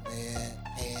stuff, man,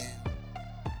 and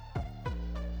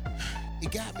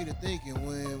it got me to thinking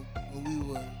when we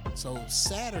were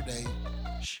Saturday.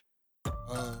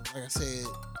 Like I said,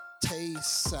 Tay's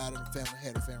side of the family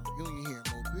had a family reunion here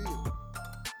in Mobile.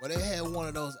 Well, they had one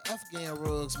of those Afghan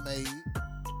rugs made,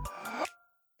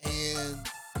 and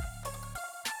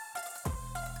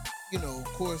of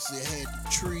course, it had the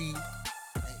tree,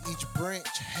 and each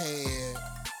branch had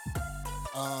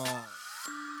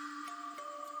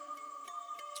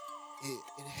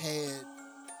it had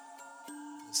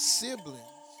the siblings,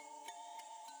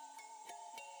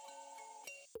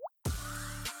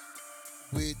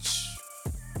 which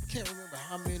I can't remember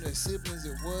how many siblings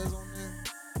it was on there,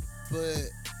 but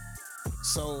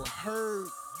so her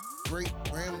great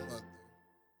grandmother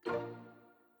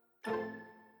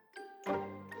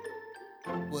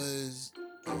was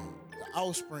the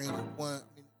offspring of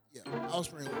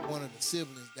offspring of one of the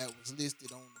siblings that was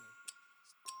listed on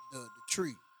the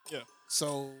tree. Yeah.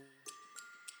 So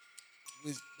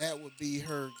that would be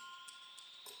her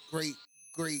great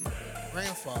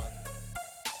grandfather,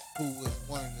 who was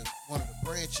one of the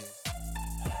branches,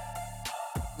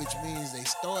 which means they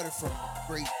started from the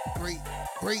great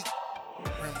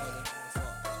grandmother and grandfather,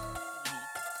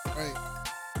 right?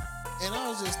 And I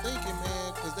was just thinking,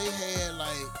 man, because they had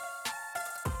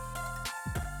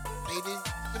they didn't,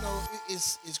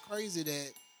 it's crazy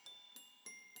that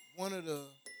one of the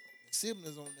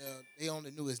siblings on there, they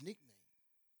only knew his nickname,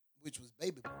 which was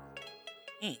Baby Boy.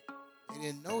 Mm. They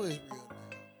didn't know his real name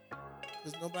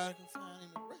because nobody could find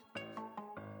any records.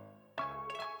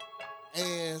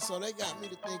 And so they got me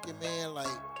to thinking, man,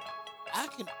 I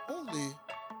can only,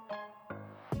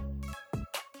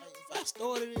 if I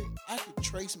started it, I could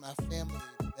trace my family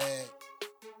back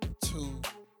to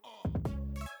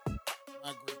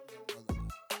my great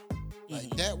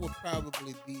grandmother. That would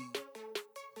probably be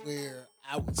where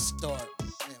I would start the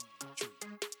family tree.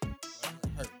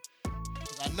 Her.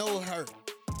 Because I know her.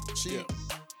 She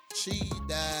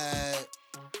died.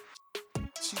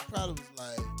 She probably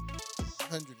was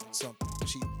 100 and something.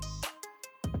 She died.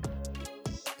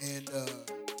 And I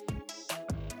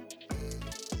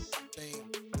think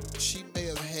she may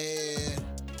have had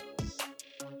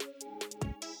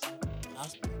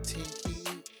 10 kids,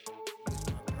 which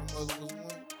my grandmother was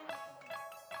one.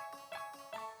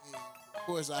 And of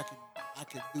course, I could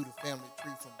do the family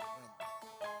tree from my grandmother.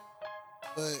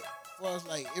 But as far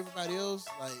as everybody else,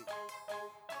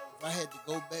 if I had to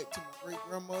go back to my great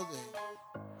grandmother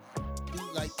and do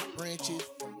the branches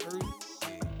from her,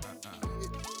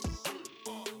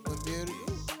 wouldn't be able to do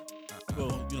it.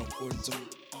 Well, according to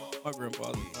my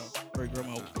grandfather, great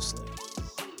grandma was a slave.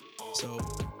 So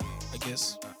I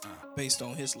guess based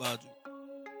on his logic,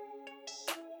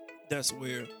 that's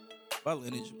where my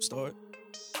lineage would start.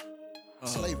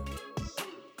 Slavery.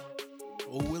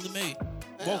 Old Willie Mae.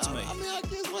 Walter Mae. I mean, I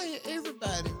guess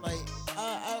everybody,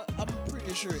 I'm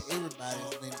pretty sure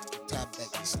everybody's lineage would tie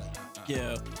back to slavery.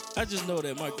 Yeah, I just know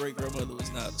that my great grandmother was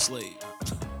not a slave.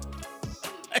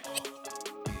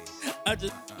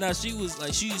 She was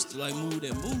she used to move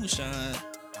that moonshine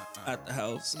out the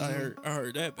house. Mm-hmm. I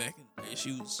heard that back in the day.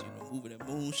 She was moving that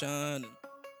moonshine, and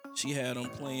she had them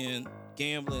playing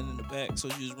gambling in the back. So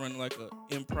she was running like a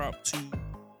impromptu,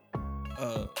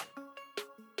 I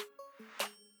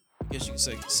guess you could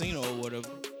say casino or whatever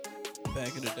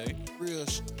back in the day. Real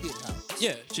hit house.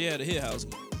 Yeah, she had a hit house.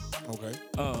 Okay.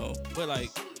 But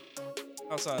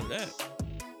outside of that,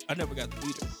 I never got to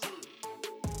meet her.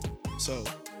 So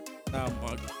now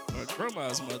my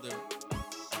grandma's mother,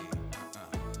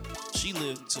 she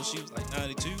lived until she was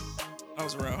 92. I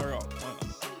was around her all the time.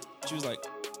 She was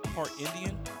part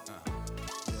Indian.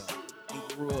 Yeah. And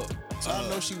grew up. So I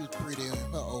know she was pretty in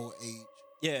her old age.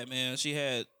 Yeah, man. She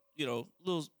had,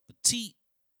 little petite,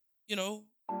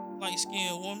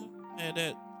 light-skinned woman. Had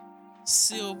that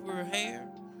silver hair.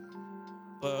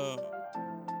 And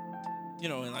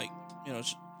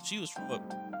she was from up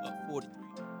 43,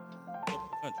 up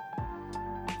the country.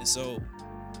 And so,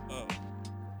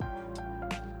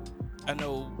 I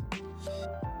know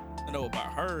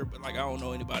about her, but I don't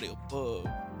know anybody above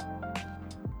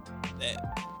that.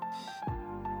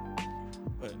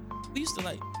 But we used to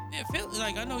family,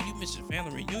 I know you mentioned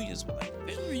family reunions, but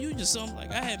family reunions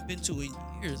something I haven't been to in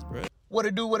years, bro. What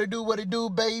it do,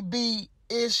 baby?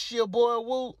 It's your boy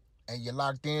Woo, and you're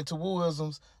locked into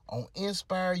Wooisms on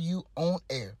Inspire You on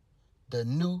Air, the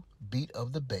new beat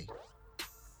of the Bay.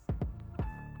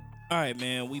 All right,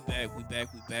 man, we back with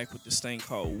this thing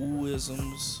called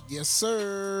Wooisms. Yes,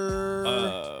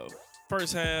 sir.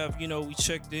 First half, we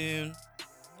checked in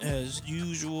as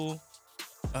usual.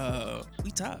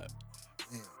 We tired.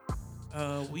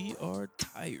 Yeah. We are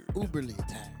tired. Uberly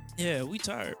tired. Yeah, we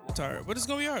tired. We're tired, but it's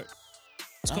gonna be all right.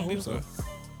 It's I gonna be hope so. okay.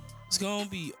 It's gonna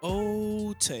be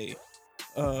Tay.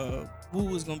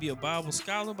 Who is gonna be a Bible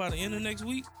scholar by the end of next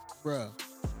week? Bruh.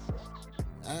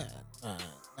 Not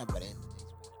by the end of next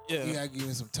week. Yeah. You gotta give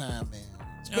me some time, man.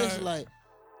 Especially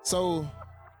Alright.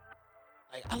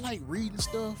 I like reading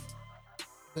stuff,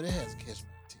 but it has to catch my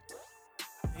attention.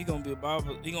 He gonna be a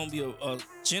Bible. He gonna be a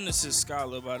Genesis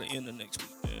scholar by the end of next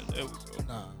week. Man. There we go.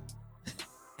 Nah.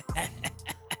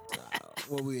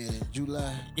 What we in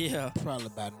July? Yeah. Probably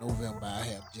by November I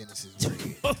have Genesis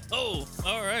read. Oh,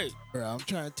 all right. Bro, I'm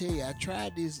trying to tell you, I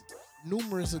tried this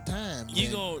numerous of times. You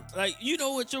man. gonna you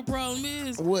know what your problem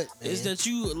is? What, man? Is that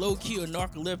you low key are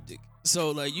narcoleptic.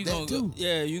 So like you That gonna too.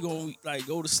 you gonna like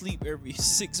go to sleep every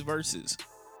 6 verses.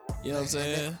 You know what I'm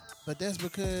And saying? but that's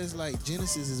because like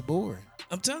Genesis is boring.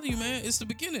 I'm telling you, man, it's the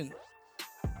beginning.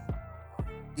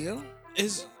 Yeah,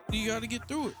 You gotta get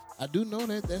through it. I do know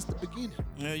that that's the beginning.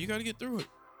 Yeah, you gotta get through it.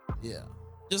 Yeah.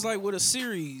 Just like with a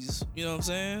series, you know what I'm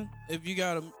saying? If you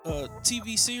got a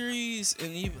TV series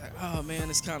and you be like, oh man,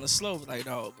 it's kind of slow, like,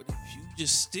 no, but if you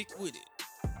just stick with it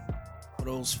for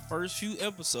those first few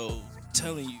episodes, I'm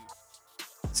telling you,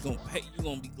 it's gonna pay. You're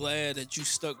gonna be glad that you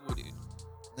stuck with it.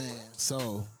 Man,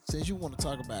 so since you want to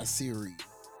talk about series,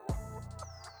 all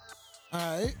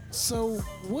right. So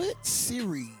what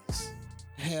series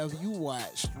have you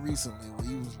watched recently where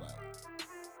you was like,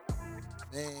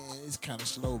 man, it's kind of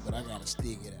slow, but I gotta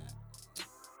stick it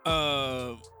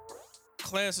out?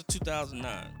 Class of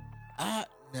 2009. I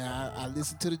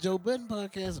listened to the Joe Budden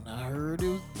podcast and I heard it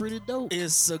was pretty dope.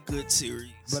 It's a good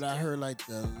series, But I heard like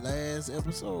the last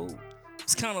episode.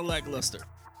 it's kind of lackluster.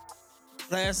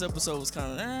 Last episode was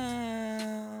kind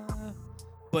of,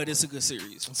 but it's a good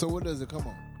series. So what does it come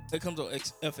on? It comes on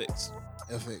FX.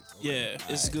 FX. Yeah,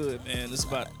 it's good, man. It's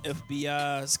about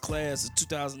FBI's class of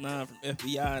 2009 from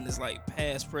FBI, and it's like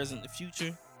past, present, and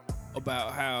future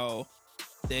about how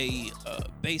they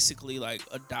basically like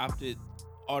adopted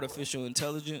artificial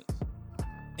intelligence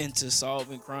into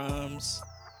solving crimes,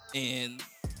 and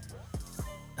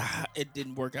it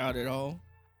didn't work out at all.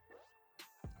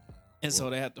 And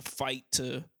so they had to fight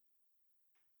to,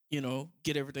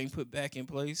 get everything put back in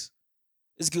place.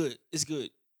 It's good. It's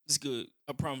good. It's good.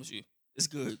 I promise you. It's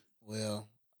good. Well,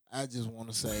 I just want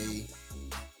to say,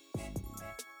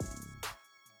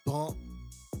 bump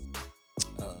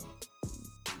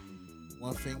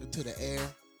one finger to the air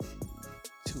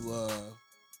to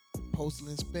postal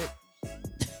inspector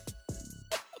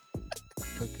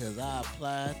because I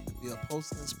applied to be a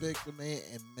postal inspector, man,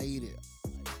 and made it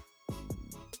like,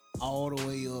 all the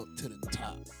way up to the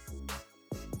top.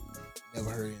 Never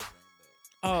heard anything back.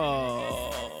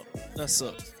 Oh, that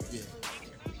sucks. Yeah.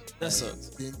 That sucks.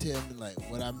 Didn't tell me like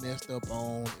what I messed up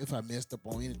on, if I messed up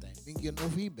on anything. Didn't get no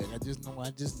feedback. I just know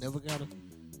I just never gotta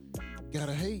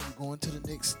hey, you going to the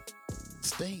next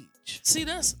stage. See,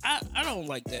 I don't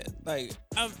like that. Like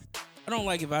I don't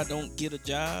like if I don't get a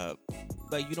job,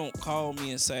 like you don't call me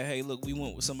and say, hey, look, we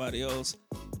went with somebody else.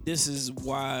 This is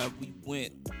why we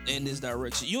went in this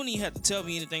direction. You don't even have to tell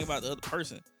me anything about the other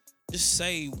person. Just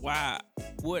say what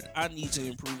I need to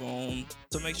improve on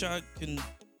to make sure I can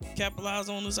capitalize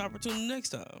on this opportunity next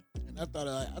time. And I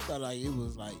thought like it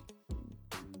was like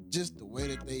just the way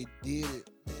that they did it,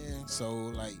 man. So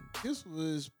like this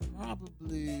was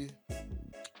probably in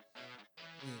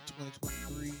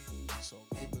 2023, so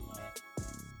maybe like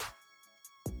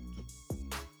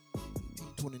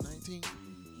 2019.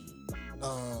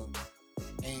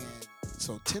 And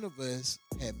so 10 of us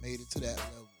had made it to that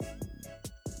level, and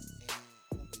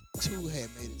only 2 had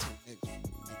made it to the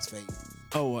next phase.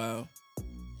 Oh wow.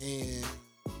 And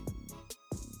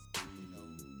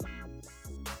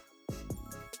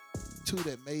 2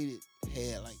 that made it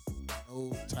had like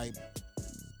no type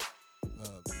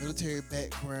of military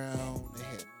background. They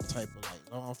had no type of like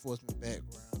law enforcement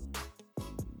background.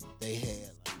 They had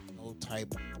like no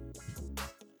type of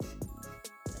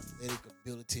athletic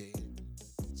ability.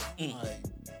 So, like,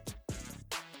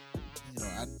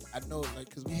 I know like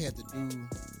because they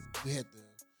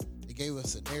gave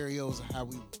us scenarios of how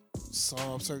we would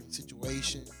solve certain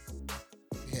situations.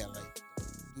 We had like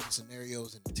do the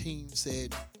scenarios in the team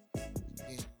setting. And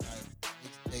then like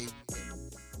next day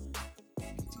we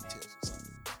had PT tests or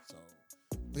something. So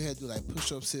we had to do like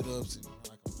push-ups, sit-ups, and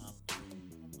like a mile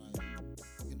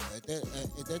and like,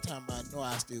 at that time I know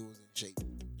I still was in shape.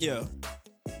 Yeah.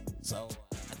 So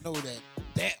I know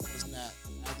that was not,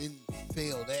 I didn't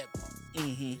fail that part.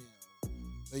 Mm-hmm.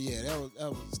 But yeah,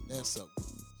 that sucked.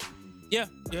 Yeah,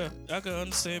 I can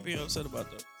understand being upset about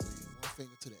that. So yeah, one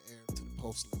finger to the air to the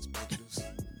postal inspectors.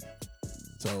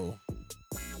 So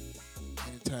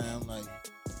anytime like a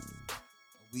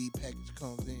weed package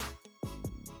comes in,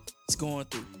 It's going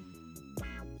through?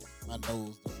 My nose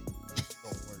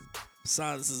don't work.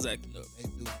 Sinus is acting up. They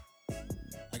do.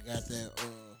 I got that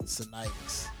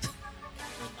sinusitis.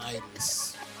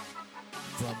 Sinusitis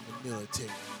from the military.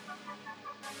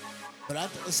 But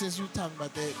since you talking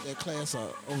about that class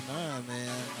of '09, man,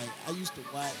 like I used to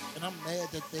watch, and I'm mad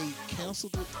that they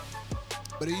canceled it.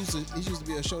 But it used to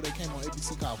be a show that came on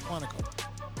ABC called Quantico.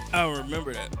 I don't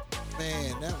remember that.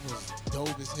 Man, that was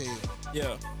dope as hell.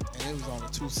 Yeah. And it was on the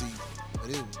 2 seasons, but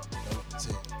it was dope as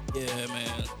hell. Yeah,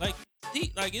 man. Like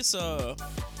it's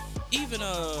even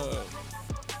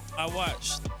I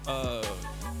watched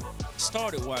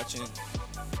started watching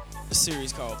a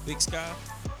series called Big Sky.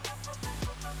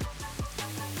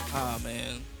 Ah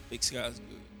man, Big Sky's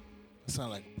good. It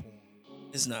sounds like a porn.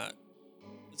 It's not.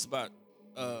 It's about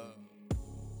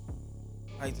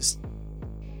like this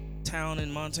town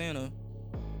in Montana,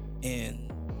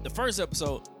 and the first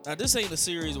episode. Now this ain't a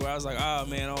series where I was like, ah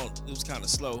man, it was kind of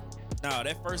slow. Nah,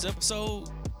 that first episode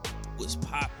was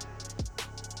popping.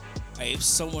 Like, it was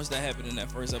so much that happened in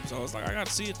that first episode. I was like, I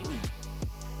gotta see it through.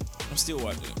 I'm still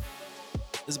watching it.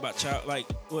 It's about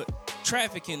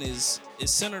trafficking is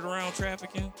centered around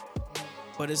trafficking,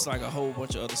 but it's like a whole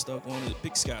bunch of other stuff going on.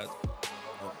 Big Sky's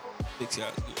good.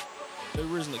 It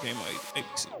originally came out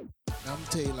ABC. I'm gonna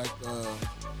tell you like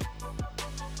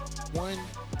one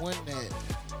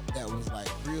that was like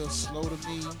real slow to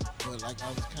me, but like I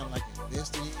was kind of like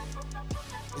invested in.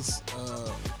 It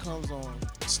comes on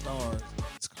Stars.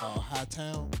 It's called High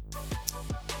Town.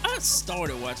 I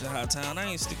started watching High Town. I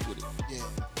ain't stick with it. Yeah.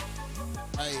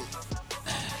 Like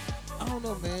I don't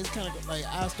know, man. It's kind of like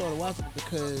I started watching it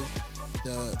because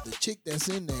the chick that's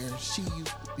in there, she used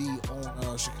to be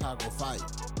on Chicago Fire.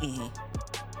 Mm-hmm.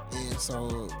 And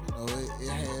so, it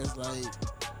has like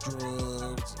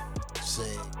drugs,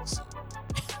 sex,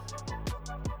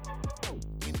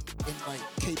 in like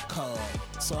Cape Cod.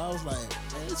 So I was like,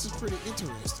 man, this is pretty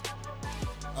interesting.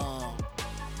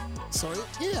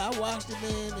 I watched it,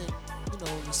 man, and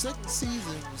the second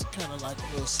season was kind of like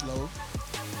a little slow,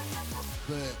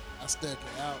 but I stuck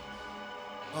it out.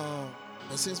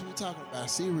 But since we're talking about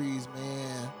series,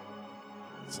 man,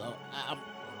 so I'm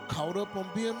caught up on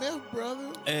BMF,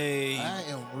 brother. Hey, I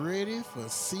am ready for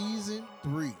season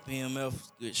 3. BMF,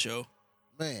 good show.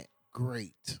 Man,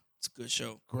 great. It's a good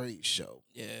show. Great show.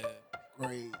 Yeah.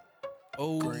 Great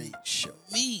show.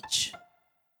 Meech.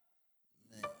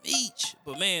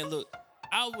 But man, look,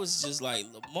 I was just like,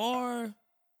 Lamar,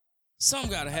 something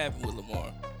gotta happen with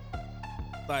Lamar.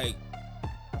 Like,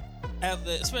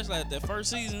 especially after that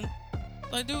first season,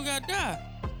 like, dude gotta die.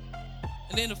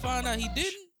 And then to find out he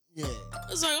didn't, Yeah.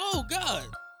 it's like, oh God.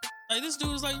 Like, this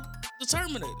dude is like the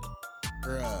Terminator.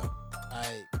 Bruh.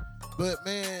 Like, but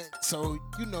man, so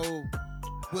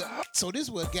so this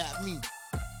is what got me.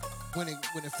 When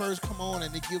it first come on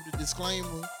and they give the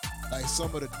disclaimer, like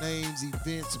some of the names,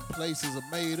 events, and places are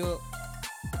made up,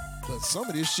 but some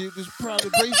of this shit is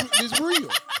probably is real.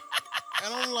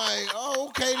 And I'm like, oh,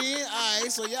 okay then, all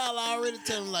right. So y'all already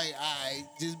telling like, all right,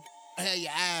 just have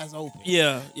your eyes open.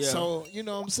 Yeah. So you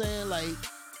know what I'm saying, like,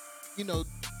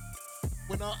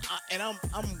 when I'm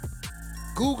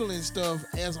Googling stuff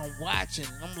as I'm watching,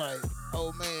 I'm like,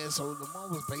 oh man, so Lamar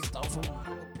was based off of a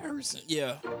real person.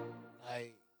 Yeah.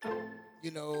 Like,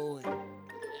 and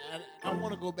I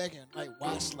want to go back and like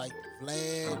watch like the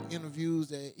Vlad interviews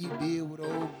that he did with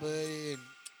old buddy,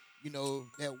 and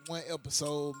that one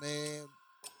episode, man,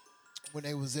 when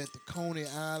they was at the Coney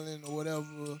Island or whatever,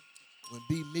 when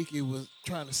B Mickey was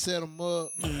trying to set them up,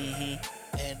 and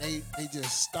they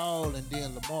just stalled, and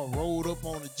then Lamar rolled up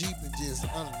on the Jeep and just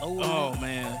unloaded. Oh it.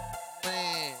 man.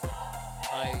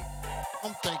 Like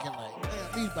I'm thinking like,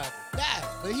 damn, he's about to die,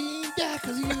 but he ain't die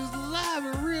because he was alive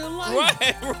in real life.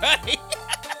 Right.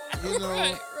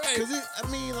 Right. Because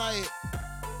like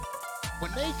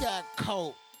when they got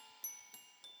caught,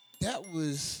 that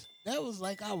was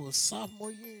like I was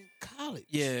sophomore year in college.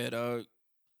 Yeah, dog.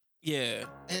 Yeah.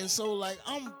 And so like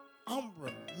I'm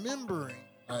remembering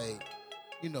like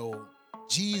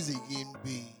Jeezy getting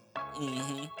beat.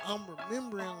 I'm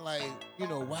remembering like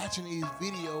watching these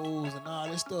videos and all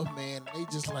this stuff, man. They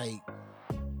just like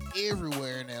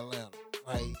everywhere in Atlanta.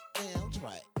 Like, man, I'm just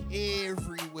like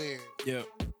everywhere. Yeah.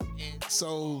 And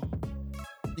so,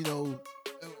 and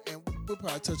we'll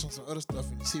probably touch on some other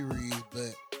stuff in the series,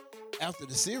 but after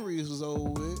the series was over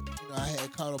with, I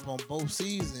had caught up on both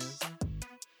seasons.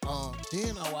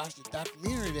 Then I watched the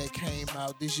documentary that came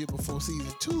out this year before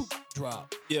season 2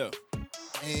 dropped. Yeah.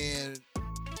 And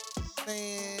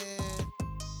man,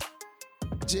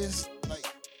 just like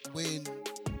when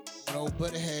old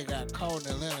buddy had got caught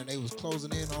in Atlanta, they was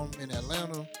closing in on him in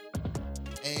Atlanta,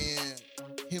 and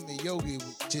him and Yogi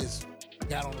just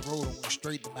got on the road and went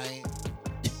straight to Miami.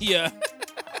 Yeah.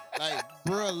 Like,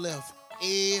 bruh left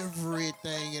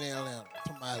everything in Atlanta.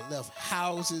 To my left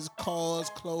houses, cars,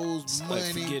 clothes, money.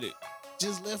 Like, forget it.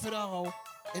 Just left it all.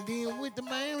 And then went to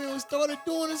Miami and started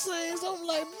doing the same. So I'm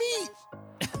like, me.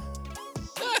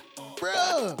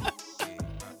 Bruh.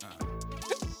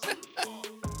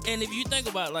 And if you think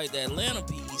about like the Atlanta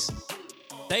piece,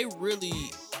 they were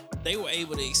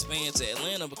able to expand to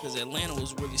Atlanta because Atlanta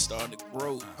was really starting to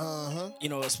grow. You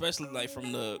know, especially like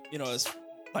from the, you know, as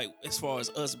far as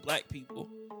us black people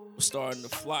were starting to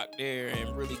flock there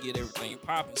and really get everything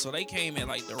popping. So they came at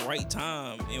like the right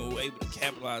time and were able to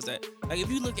capitalize that. Like if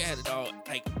you look at it all,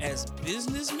 like as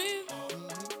businessmen,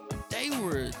 they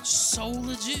were so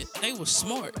legit. They were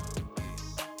smart.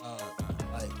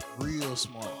 Like real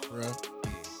smart, bruh.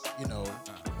 You know,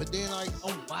 but then like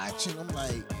I'm watching, I'm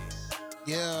like,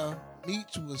 yeah,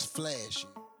 Meech was flashy,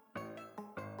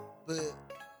 but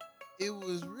it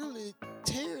was really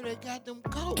Terry that got them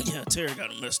caught. Yeah, Terry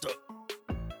got them messed up.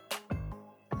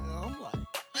 You know, I'm like,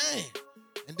 man.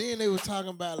 And then they were talking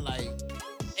about like,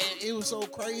 and it was so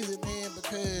crazy, man,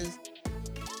 because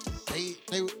they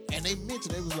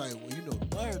mentioned, they was like, well, you know,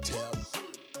 wiretaps.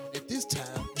 At this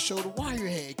time, the show The Wire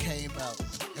had came out,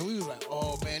 and we was like,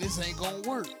 oh man, this ain't gonna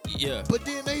work. Yeah. But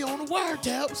then they on the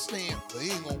wiretaps saying, well,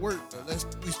 it ain't gonna work, but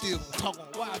we still gonna talk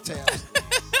on the wiretaps.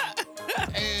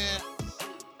 And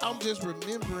I'm just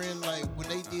remembering like when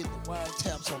they did the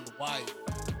wiretaps on The Wire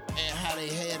and how they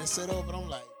had it set up, and I'm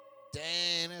like,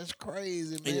 dang, that's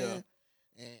crazy, man.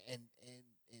 Yeah. And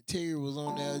Terry was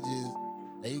on there, just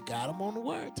they got him on the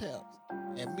wiretaps,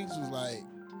 and Meeks was like,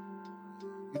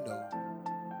 you know,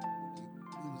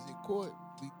 we was in court,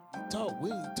 we talked, we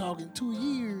was talking 2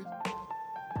 years,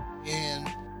 and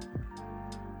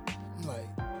I'm like,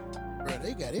 bro,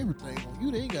 they got everything on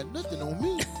you, they ain't got nothing on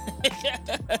me.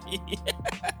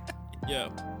 Yeah.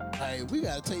 Like, we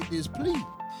gotta take this plea.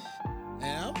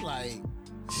 And I'm like,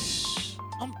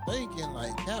 I'm thinking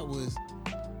like that was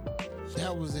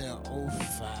in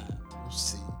 05,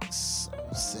 06,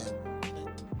 07.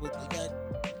 What they got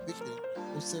convicted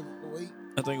in 07, 08?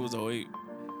 I think it was 08.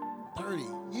 30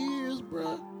 years,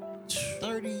 bro.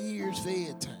 30 years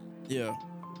fed time. Yeah.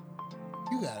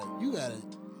 You gotta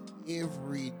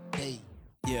every day.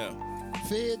 Yeah.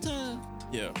 Fed time?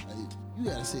 Yeah. Like, you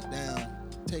gotta sit down,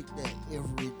 take that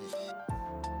every day.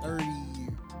 30 years.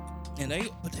 And they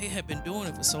had been doing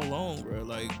it for so long, bro.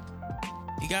 Like,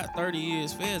 he got 30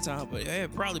 years fair time, but they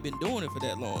had probably been doing it for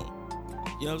that long.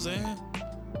 You know what I'm saying?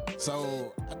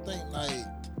 So I think like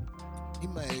he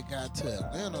might have got to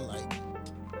Atlanta like 90.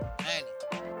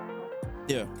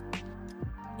 Yeah.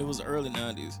 It was the early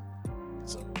 90s.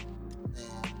 So man,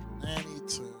 90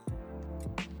 to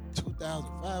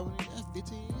 2005, that's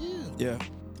 15 years. Yeah.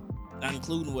 Not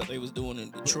including what they was doing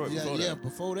in Detroit Yeah, before yeah, that.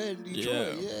 before that in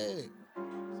Detroit, yeah.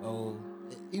 So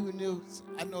even if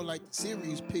I know like the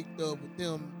series picked up with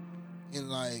them in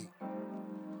like I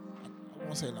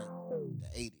want to say like the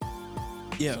 80s.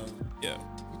 Yeah. So, Yeah.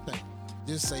 you think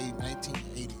just say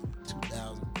 1980 to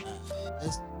 2005.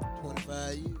 That's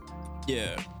 25 years.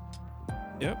 Yeah.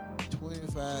 Yep.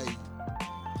 25 years.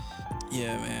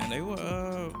 Yeah, man. They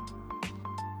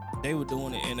were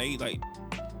doing it, and they like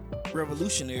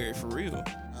revolutionary for real.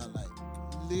 I like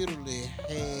literally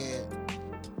had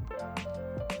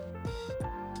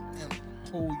the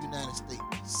whole United States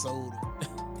sold it.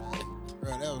 Like,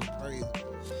 bro, that was crazy.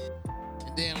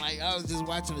 And then like I was just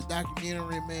watching the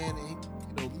documentary, man, and you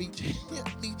know, Meech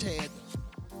had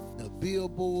the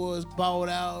billboards bought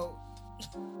out.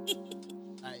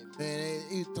 Like, man,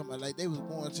 he was talking about like they was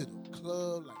going to the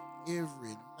club like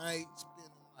every night,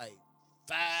 spending like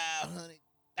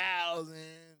 500,000.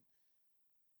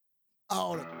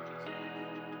 All the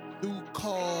new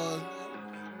cars,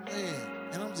 man.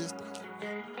 And I'm just thinking,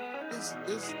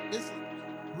 this is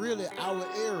really our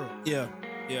era. Yeah.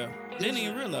 Yeah. Didn't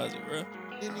even realize it, bro.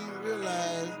 Didn't even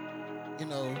realize, you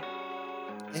know,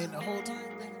 and the whole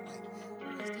time thinking like, man,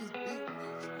 where's this big man?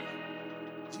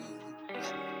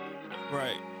 Jesus.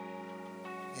 Right.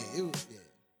 Yeah, it was, yeah.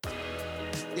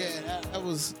 Yeah, that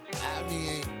was, I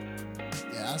mean,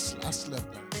 yeah, I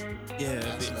slept on it.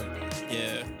 Yeah. I slept on it.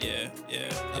 Yeah. Yeah.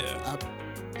 Yeah. Yeah. I've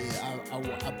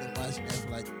been watching that for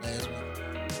like the last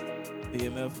week.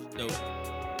 BMF, dope.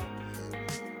 Yeah,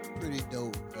 pretty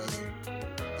dope, brother.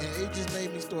 And it just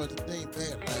made me start to think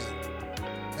back, like,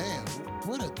 man,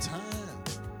 what a time.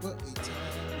 What a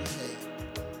time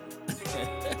we had.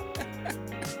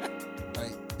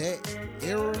 Like, that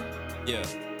era. Yeah.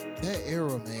 That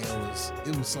era, man,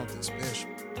 it was something special.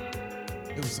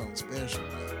 It was something special,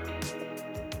 man.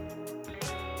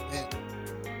 Man,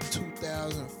 2000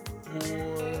 2004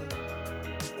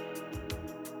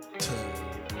 to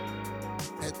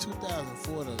at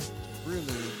 2004 to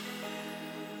really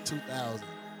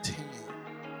 2010.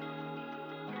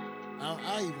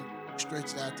 I even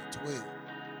stretched out to 12.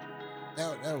 That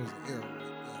was an era right there.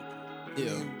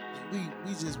 Yeah.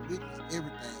 We just witnessed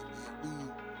everything,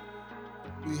 man.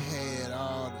 We had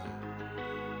all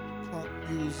the punk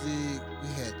music, we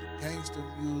had the gangster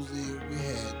music, we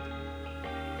had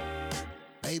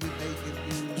baby making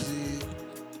music,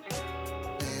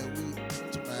 and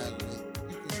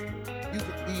you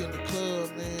can be in the club,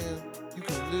 man. You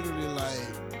can literally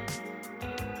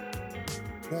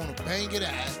want to bang it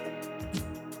out,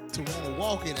 to want to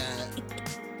walk it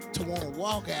out, to want to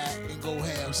walk out and go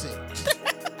have sex.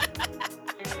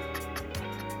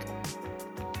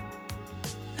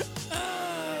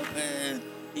 Oh man,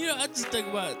 I just think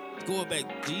about going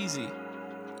back to Jeezy.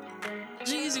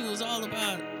 Jeezy was all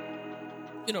about,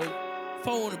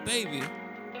 four and a baby,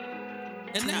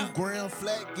 and 2 now gram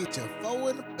flat, get your 4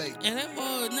 in the baby. and that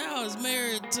boy now is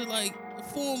married to like a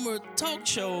former talk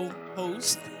show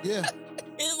host. Yeah,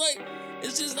 And like,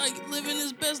 it's just like living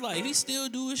his best life. He still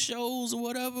do his shows or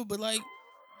whatever, but like,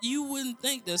 you wouldn't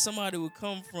think that somebody would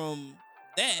come from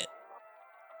that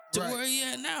to Right. where he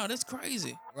at now. That's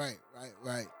crazy. right,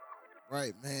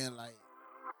 man. Like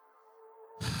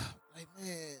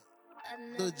man,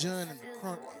 Lil Jon and the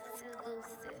Crunk,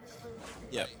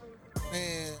 Yep.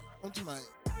 man. I'm talking about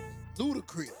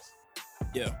Ludacris.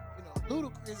 Yeah.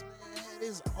 Ludacris, man, had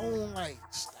his own like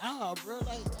style, bro.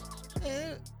 Like,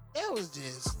 man, that was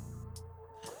just,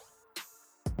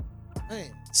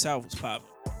 man, South was popping.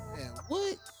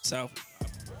 what? South was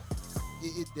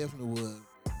popping. It definitely was.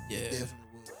 Yeah. It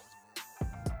definitely was, man.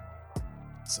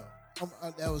 So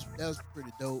that was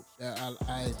pretty dope.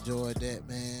 I enjoyed that,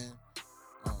 man.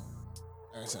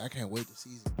 Like I said, I can't wait to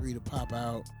season 3 to pop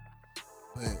out.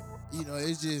 But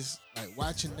it's just like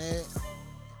watching that,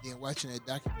 and then watching that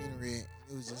documentary.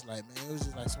 It was just like, man, it was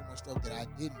just like so much stuff that I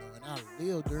didn't know, and I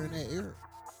lived during that era.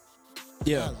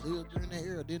 Yeah. I lived during that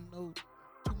era. Didn't know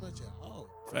too much at all.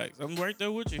 Facts. I'm right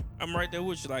there with you.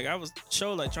 Like, I was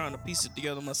like trying to piece it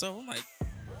together myself. I'm like,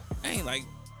 dang, like,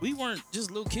 we weren't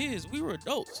just little kids. We were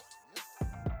adults.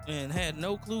 And had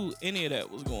no clue any of that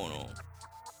was going on.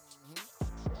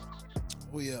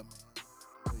 Oh yeah, man.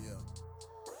 Oh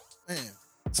yeah, man.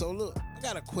 So look, I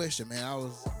got a question, man. I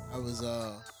was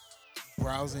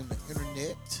browsing the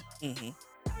internet, Mm-hmm.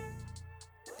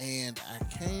 and I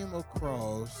came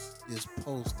across this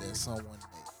post that someone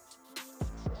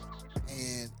made,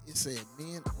 and it said,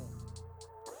 "Men only.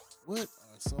 What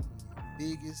are some of your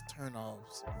biggest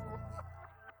turnoffs for women?"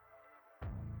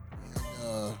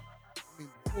 And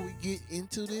before we get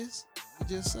into this, we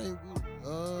just say we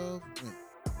love women.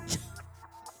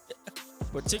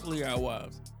 Particularly our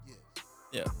wives. Yes.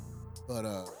 Yeah. But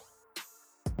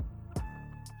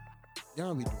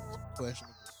y'all be doing some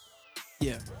questionable.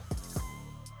 Yeah.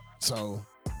 So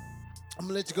I'm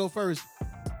gonna let you go first.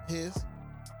 His.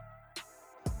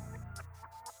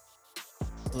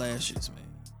 Lashes, man.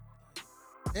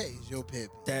 That is your pet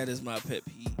peeve. That is my pet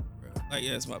peeve, bro. Like,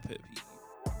 that's my pet peeve.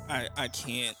 I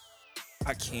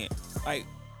can't. Like,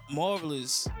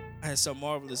 Marvelous, I had some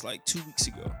Marvelous like 2 weeks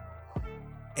ago.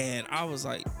 And I was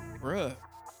like, bruh.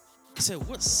 I said,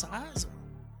 what size are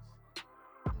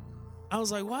those? I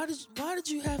was like, why did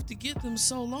you have to get them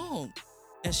so long?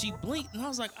 And she blinked, and I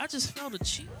was like, I just felt a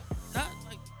chill. Not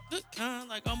like good kind,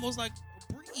 like almost like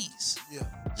a breeze. Yeah.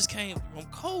 Just came through. I'm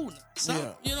cold now. Stop.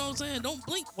 Yeah. You know what I'm saying? Don't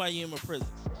blink while you're in my prison.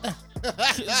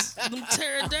 Cause them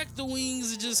pterodactyl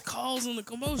wings are just causing the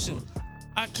commotion.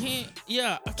 I can't.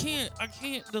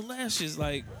 The lashes,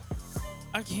 like,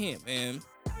 I can't, man.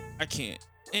 I can't.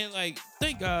 And like,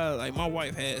 thank God, like my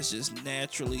wife has just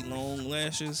naturally long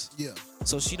lashes, Yeah.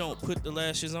 so she don't put the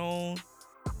lashes on.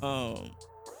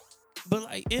 But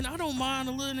like, and I don't mind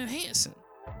a little enhancing.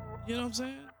 You know what I'm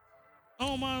saying? I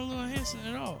don't mind a little enhancing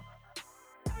at all.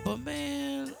 But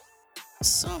man,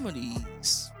 some of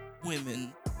these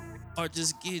women are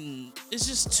just getting, it's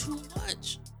just too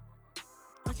much.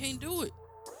 I can't do it.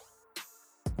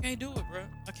 Can't do it, bro.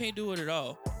 I can't do it at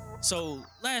all. So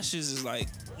lashes is like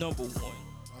number one.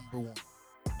 Number one.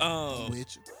 I'm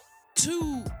with you.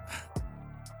 2,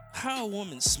 how a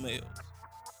woman smells.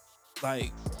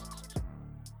 Like,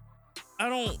 I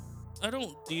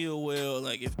don't deal well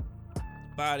like if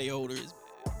body odor is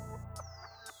bad.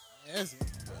 That's it.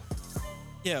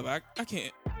 Yeah, but I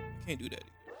can't do that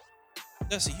either.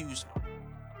 That's a huge no.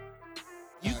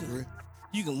 I agree.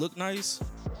 You can look nice,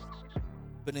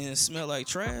 but then smell like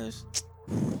trash.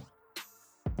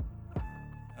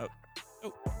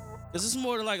 Oh, Cause it's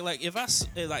more like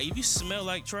if you smell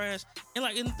like trash, and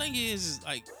the thing is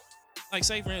like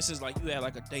say for instance like you had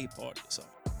like a day party or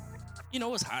something. You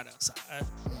know it's hot outside.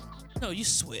 No, you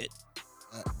sweat.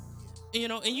 Uh,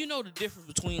 And you know the difference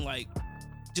between like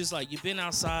just like you've been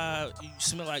outside, you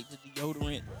smell like the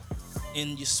deodorant,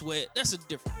 and you sweat. That's a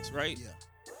difference, right?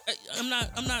 yeah. I'm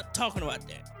not talking about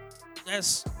that.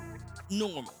 That's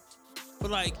normal.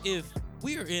 But like if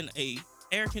we're in a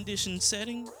air conditioned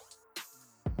setting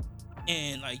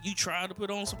and like you try to put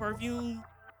on some perfume,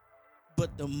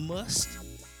 but the must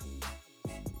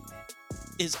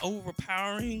is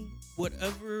overpowering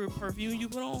whatever perfume you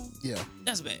put on, Yeah.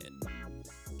 that's bad.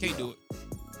 Can't do it.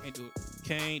 Can't do it.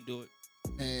 Can't do it.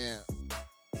 And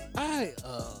I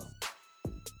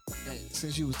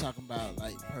since you was talking about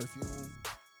like perfume,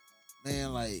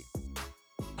 man, like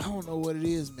I don't know what it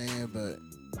is, man, but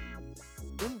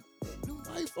them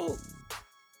white folk,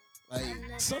 like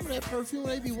some of that perfume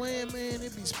they be wearing, man,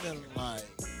 it be smelling like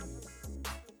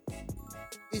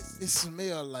it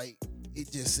smell like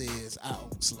it just says I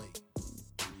own slave.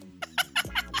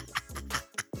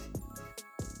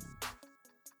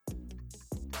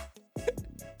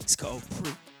 It's called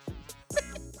proof.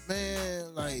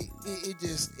 Man, like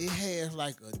it has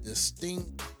like a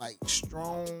distinct, like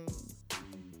strong,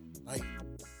 like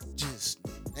just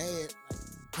mad,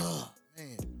 like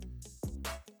man,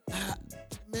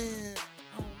 man,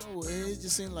 I don't know. It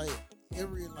just seems like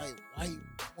every like white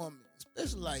woman,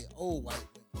 especially like old white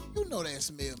women, you know that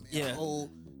smell, man. Yeah. Old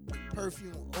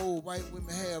perfume, old white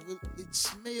women have it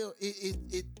smell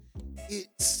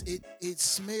it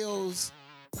smells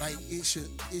like it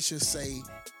should say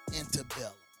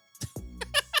antebellum.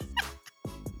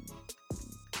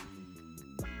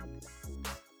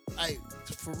 Like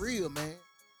for real, man.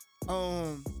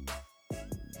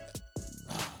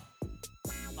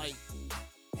 Like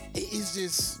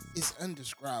it's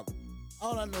indescribable.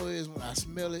 All I know is when I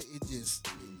smell it, it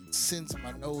sends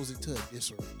my nose into a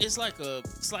disarray. It's like a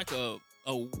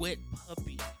wet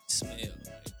puppy smell. Like,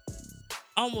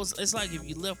 almost, it's like if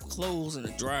you left clothes in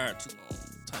the dryer too long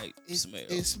type smell.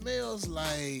 It smells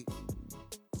like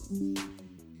it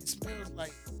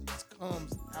just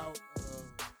comes out of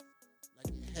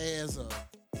like it has a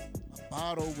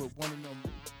bottle with one of them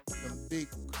big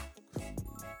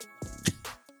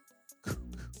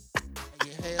like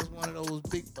it has one of those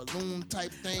big balloon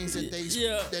type things that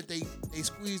they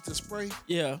squeeze to spray.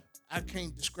 Yeah. I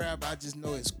can't describe it, I just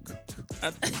know it's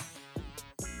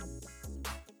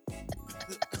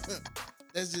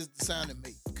that's just the sound it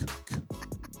makes.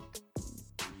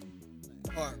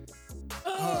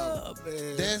 Oh,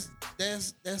 man.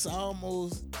 That's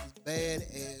almost as bad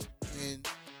as when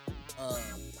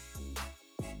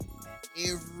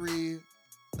every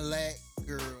black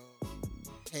girl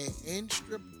and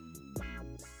stripper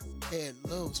had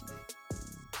love spell.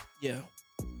 Yeah.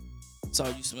 That's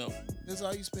all you smell. That's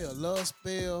all you spell. Love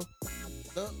spell,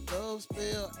 love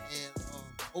spell, and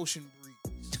ocean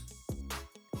breeze.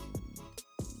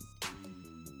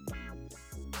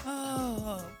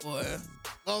 Oh boy.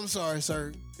 Oh, I'm sorry,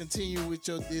 sir. Continue with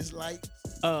your dislikes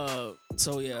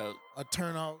So yeah. or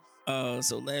turn off.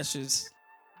 So lashes,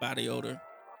 body odor,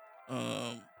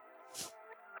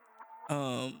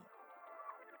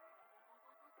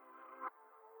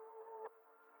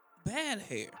 bad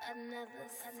hair,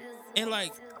 and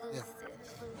like Yeah.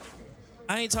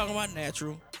 I ain't talking about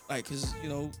natural, like, cause you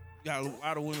know you got a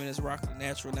lot of women that's rocking the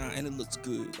natural now, and it looks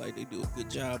good. Like they do a good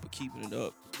job of keeping it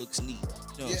up. It looks neat. You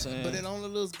know what I'm saying? But it only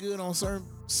looks good on certain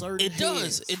It does.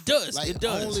 heads. It does. Like it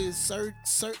does. only certain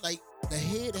like the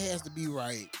head has to be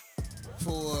right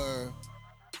for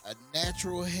a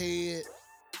natural head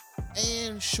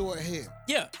and short hair.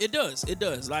 Yeah, it does. It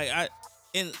does. Like a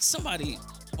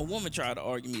woman tried to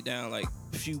argue me down like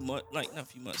a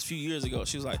few years ago.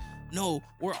 She was like, "No,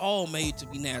 we're all made to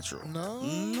be natural." No.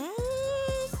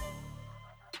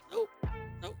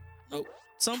 Nope.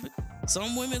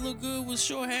 Some women look good with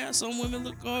short hair. Some women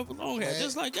look good with long hair. Man.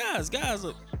 Just like guys. Guys,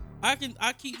 look, I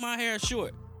keep my hair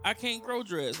short. I can't grow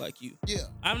dreads like you. Yeah.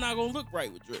 I'm not gonna look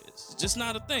right with dreads. It's just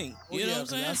not a thing. Oh, You know yeah, what I'm 'cause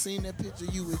saying? I seen that picture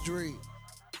of you with dread.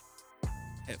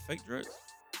 Had fake dreads.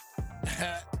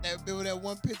 Remember that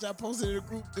one picture I posted in the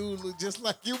group? Dude looked just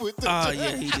like you with the Oh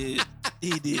yeah, he did.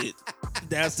 He did.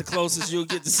 That's the closest you'll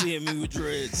get to seeing me with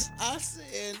dreads. I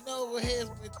said no, her hands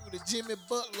went through the Jimmy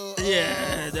Butler.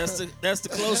 Yeah, that's the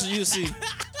closest you see.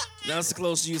 That's the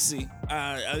closest you see.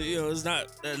 It's not.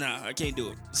 Nah, I can't do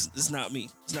it. It's not me.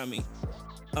 It's not me.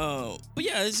 But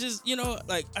yeah, it's just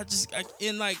like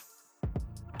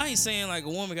I ain't saying like a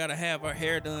woman gotta have her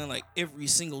hair done like every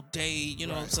single day. You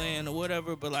know what I'm saying or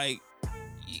whatever. But like,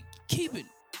 keep it.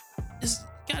 It's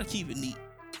gotta keep it neat.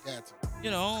 Got to.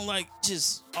 You know, I don't like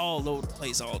just all over the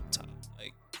place all the time.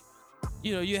 Like,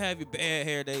 you know, you have your bad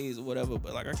hair days or whatever,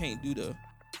 but like I can't do that.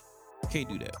 I feel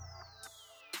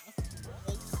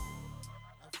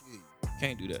you.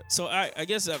 Can't do that. So I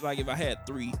guess if I had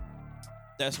 3,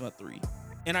 that's my 3.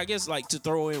 And I guess like to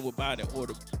throw in with body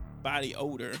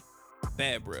odor,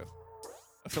 bad breath.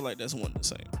 I feel like that's one and the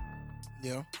same.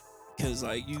 Yeah. Cause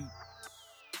like you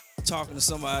talking to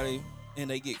somebody and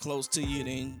they get close to you, and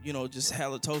then you know just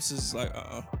halitosis is like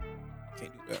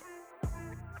can't do that.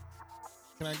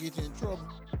 Can I get you in trouble?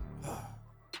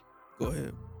 Go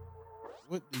ahead.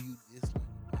 What do you dislike?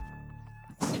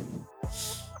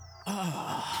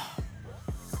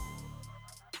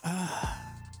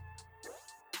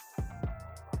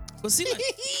 But see, like,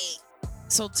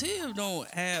 so Tiv don't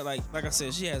have like I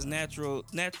said, she has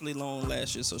naturally long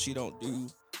lashes, so she don't do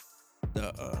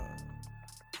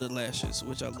the lashes,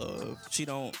 which I love. She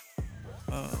don't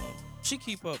she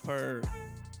keep up her,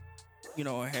 you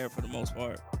know, her hair for the most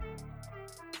part.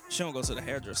 She don't go to the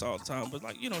hairdresser all the time, but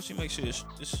like, you know, she makes sure it's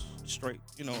straight.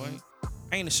 You know,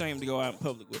 I ain't ashamed to go out in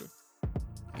public with her,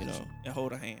 you know, and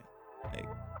hold her hand. Like,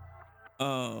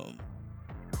 God,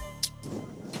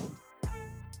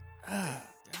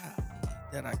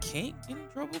 that I can't get in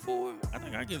trouble for. I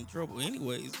think I get in trouble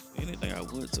anyways. Anything I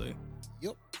would say.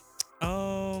 Yep.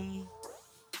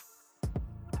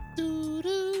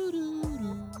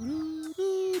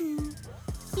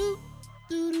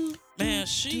 Man,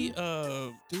 she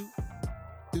gonna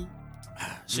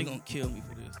kill me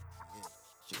for this.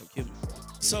 She gonna kill me.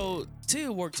 So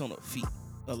Tia works on her feet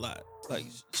a lot. Like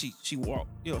she walk,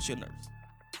 you know, she a nurse.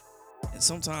 And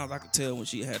sometimes I could tell when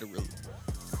she had a really.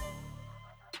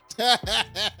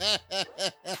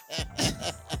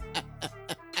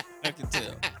 I can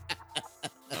tell.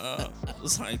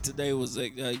 It's like today was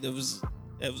like that was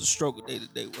a struggle day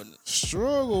today, wasn't it?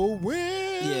 Struggle with.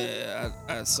 Yeah,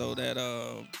 I saw that.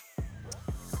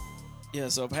 Yeah,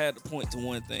 so if I had to point to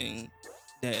one thing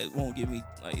that won't get me,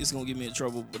 like, it's gonna get me in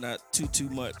trouble, but not too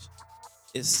much.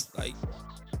 It's like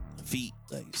feet,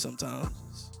 like sometimes.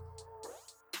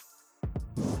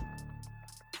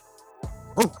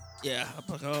 Yeah, I'm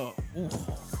like, oh, ooh.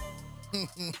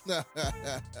 You know.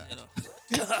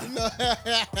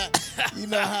 You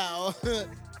know how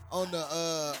on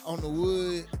the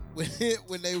wood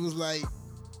when they was like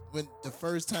when the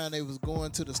first time they was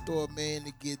going to the store, man,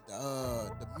 to get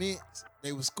the mints,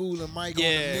 they was schooling Mike on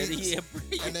the mints,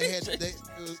 and they had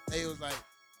they was like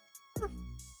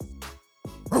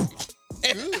good.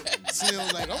 Slim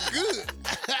was like, I'm good.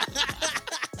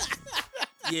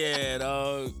 Yeah,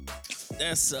 dog.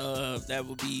 That's that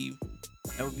would be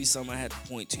something I had to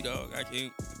point to, dog. I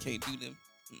can't do them.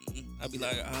 I'd be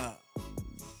like,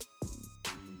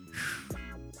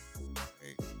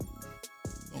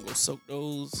 I'm gonna soak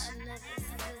those.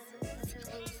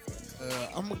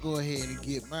 I'm gonna go ahead and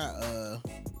get my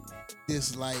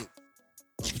dislike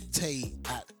of Tay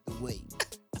out the way.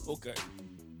 Okay.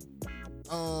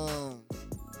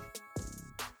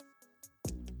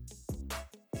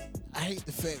 I hate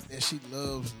the fact that she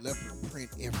loves leopard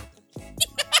print everything.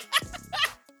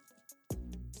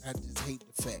 I just hate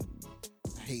the fact.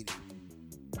 I hate it.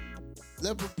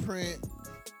 Leopard print,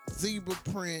 zebra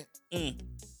print,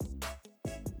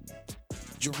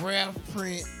 giraffe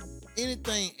print,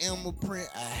 anything animal print,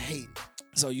 I hate it.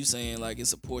 So you saying like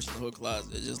it's a portion of her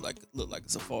closet that just like look like a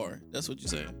safari? That's what you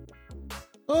saying?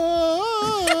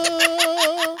 Oh,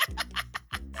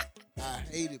 I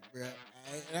hate it, bro.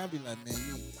 And I'll be like,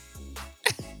 man,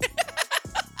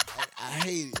 I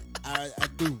hate it. I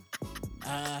do.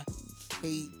 I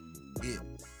hate it.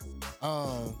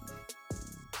 I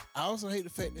also hate the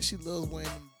fact that she loves wearing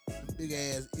them big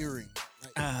ass earrings,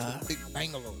 like them big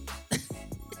bangalos.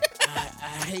 I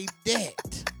hate that.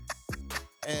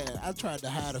 And I tried to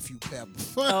hide a few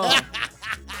peppers.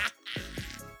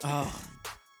 I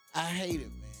hate it,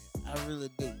 man. I really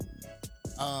do.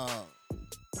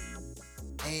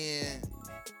 And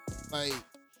like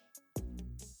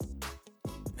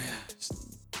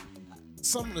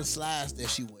some of the slides that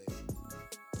she wears,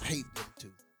 I hate them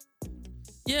too.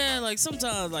 Yeah, like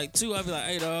sometimes like too, I be like,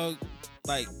 hey dog,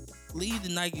 like leave the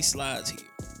Nike slides here.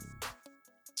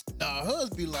 Nah, hers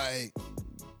be like,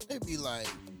 they be like,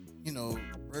 you know,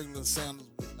 regular sandals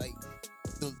with like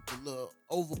the little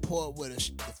over part where the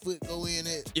foot go in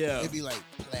it. Yeah. They be like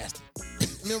plastic.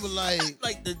 Remember like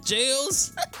like the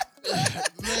gels?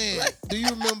 Man, do you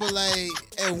remember like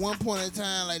at one point in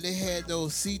time like they had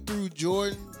those see-through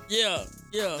Jordans? Yeah.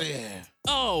 Yeah. Yeah.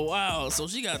 Oh wow. So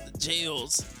she got the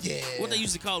gels. Yeah. What they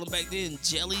used to call them back then,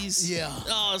 jellies. Yeah.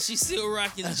 Oh, she's still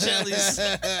rocking jellies.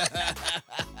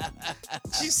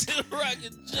 She's still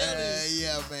rocking jellies.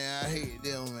 Yeah, man. I hate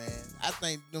them, man. I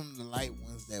think them the light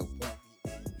ones that won't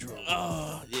get drunk.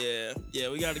 Oh yeah, yeah.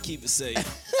 We got to keep it safe.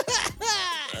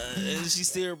 And she's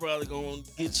still probably gonna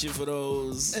get you for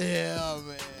those. Yeah,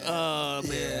 man. Oh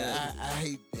man. Yeah, I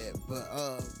hate that. But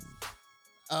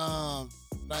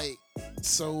like,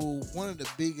 so one of the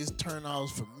biggest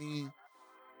turnoffs for me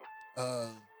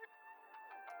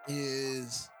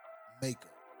is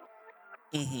makeup.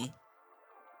 Mm-hmm.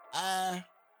 I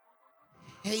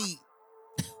hate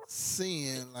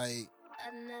seeing like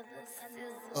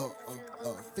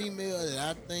a female that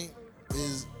I think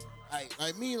is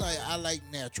like me. Like I like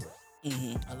natural.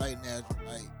 Mm-hmm. I like natural.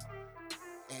 Like,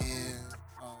 and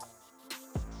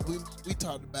we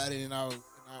talked about it in our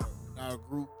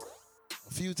group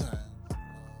a few times.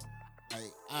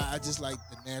 Like I just like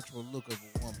the natural look of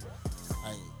a woman.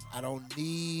 Like I don't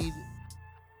need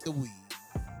the weave.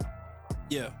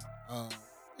 Yeah.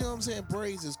 You know what I'm saying?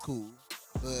 Braids is cool,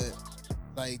 but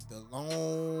like the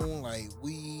long like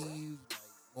weave,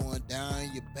 like going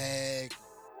down your back,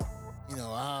 you know,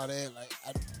 all that. Like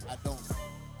I don't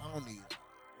need it.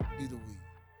 I don't need the weave.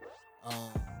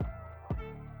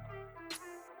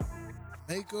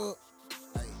 Makeup,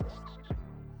 like,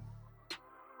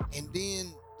 and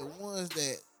then the ones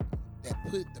that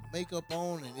put the makeup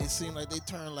on and it seemed like they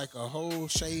turn like a whole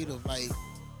shade of like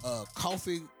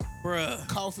coffee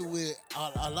with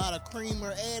a lot of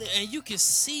creamer added. And you can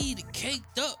see the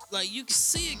caked up. Like you can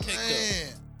see it caked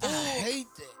Man, up. I hate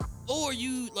that. Or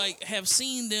you like have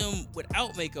seen them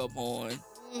without makeup on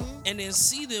and then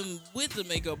see them with the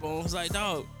makeup on. It's like,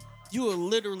 dog, you are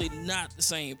literally not the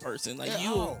same person. Like At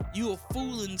you all. are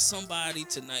fooling somebody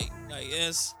tonight. Like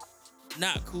that's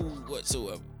not cool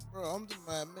whatsoever. Bro, I'm just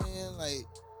my man. Like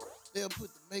they'll put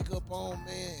the makeup on, man,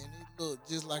 and it look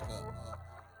just like a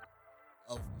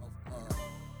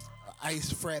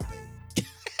ice frappe.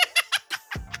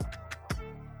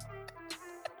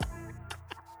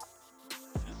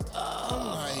 I'm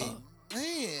like,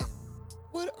 man,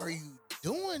 what are you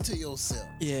doing to yourself?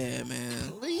 Yeah,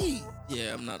 man. Please,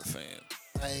 Yeah, I'm not a fan.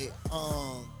 like,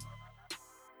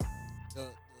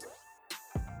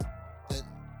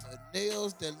 the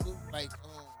nails that look like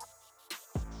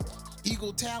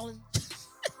eagle talons.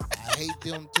 I hate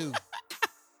them too.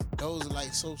 Those are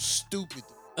like so stupid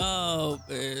to me. Oh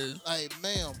man. Like,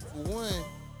 ma'am, for one,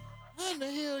 how in the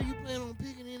hell you plan on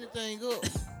picking anything up?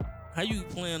 How you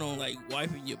plan on like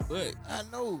wiping your butt? I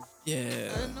know, Yeah.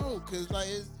 cause like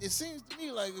it seems to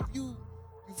me like if you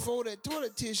fold that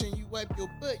toilet tissue and you wipe your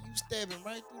butt, you stabbing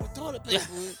right through the toilet paper,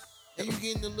 and you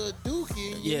getting the little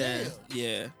dookie in your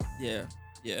nail.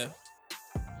 Yeah.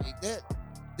 Like that's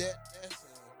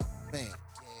man,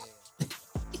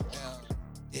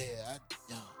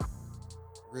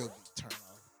 real big turn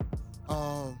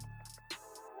off.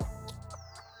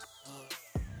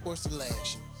 Of course the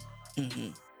lashes. Mm-hmm.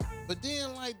 But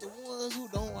then, like, the ones who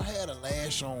don't have the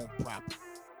lash on properly.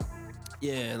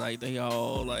 Yeah, like they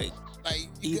all like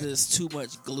you either it's too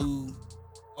much glue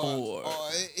or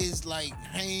it's like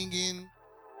hanging,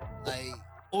 like,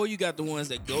 or you got the ones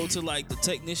that go to like the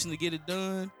technician to get it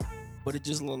done, but it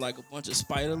just look like a bunch of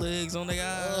spider legs on their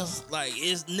eyes. Like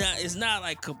it's not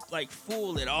like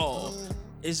full at all.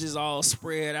 It's just all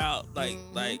spread out like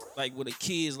when a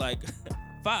kid's like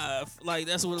 5. Like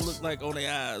that's what it looked like on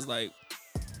their eyes. Like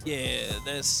yeah,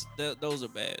 those are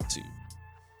bad too.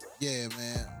 yeah,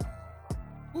 man.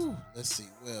 Whew, let's see,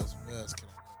 where else can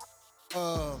I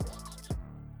go?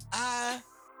 I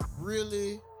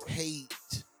really hate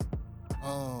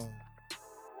a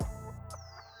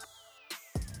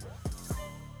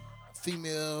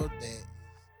female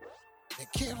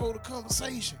that can't hold a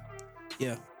conversation.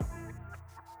 Yeah.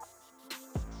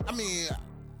 I mean,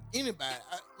 anybody,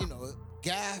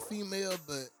 guy, female,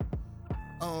 but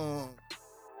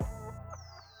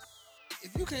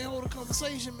if you can't hold a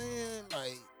conversation, man,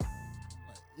 like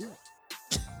yeah.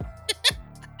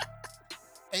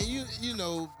 And you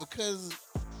know because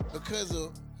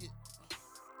of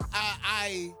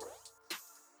I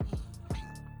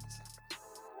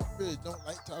really don't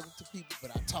like talking to people,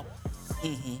 but I talk.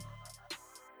 Mm-hmm.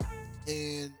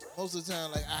 And most of the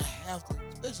time, like I have to,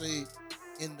 especially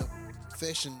in the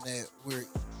profession that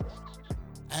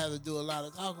I have to do a lot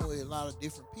of talking with a lot of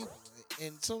different people.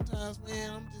 And sometimes,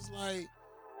 man, I'm just like,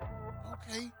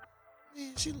 okay,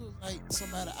 man, she looks like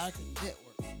somebody I can network.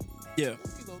 Yeah.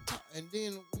 You go talk, and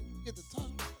then when you get to talk,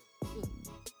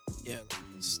 like, Yeah,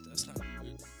 that's not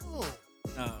good. oh,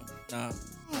 Nah.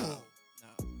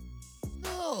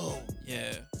 no,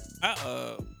 Yeah.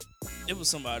 It was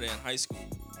somebody in high school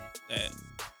that,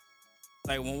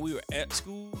 like, when we were at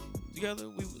school together,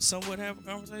 we would somewhat have a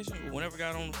conversation, but whenever I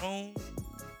got on the phone,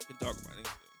 we could talk about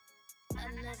anything.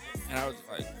 And I was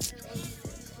like,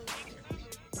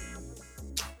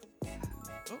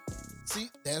 oh, See,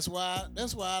 that's why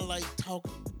I like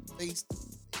talking face to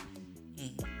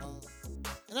face.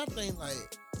 And I think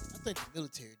the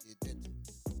military did that too.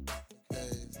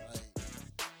 Because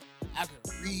I can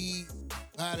read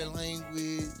body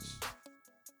language.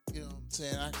 You know what I'm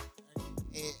saying? I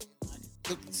can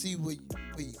look and see where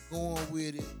you're going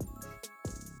with it.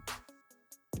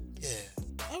 Yeah,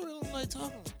 I really don't like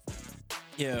talking.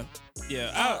 yeah.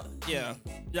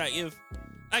 Like, if,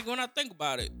 like, when I think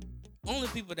about it, only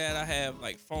people that I have,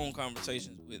 like, phone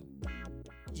conversations with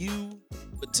you,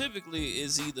 but typically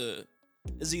is either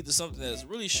something that's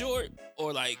really short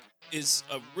or, like, it's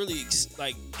a really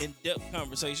like in-depth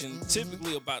conversation,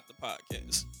 typically about the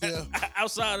podcast. Yeah.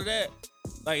 Outside of that,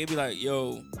 like, it'd be like,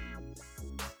 yo,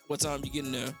 what time you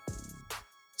getting there?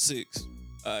 6.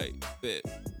 All right, bet.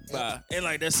 Bye. And,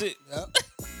 like, that's it. Yep.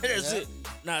 That's it.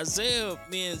 Now,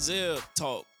 me and Zeb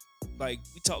talk, like,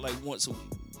 we talk like once a week.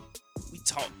 We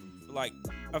talk for, like,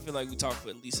 I feel like we talk for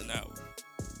at least an hour.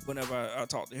 Whenever I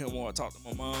talk to him or I talk to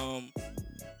my mom,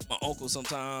 my uncle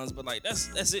sometimes, but, like,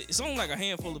 that's it. It's only like a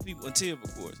handful of people, and Tim,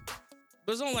 of course.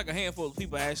 But it's only like a handful of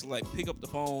people actually, like, pick up the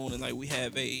phone and, like, we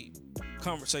have a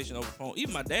conversation over the phone.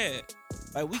 Even my dad,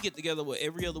 like, we get together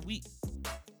every other week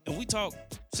and we talk,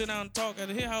 sit down and talk at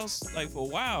his house, like, for a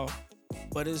while.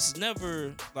 But it's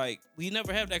never, like, we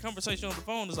never have that conversation on the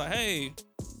phone. It's like, hey,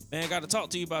 man, got to talk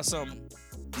to you about something.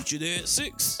 Meet you there at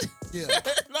 6. Yeah.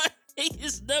 Like,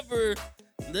 it's never,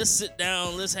 let's sit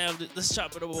down, let's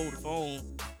chop it over the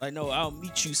phone. Like, no, I'll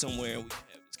meet you somewhere and we can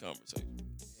have this conversation.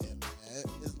 Yeah, man.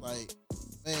 It's like,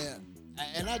 man,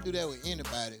 and I do that with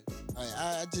anybody. Like,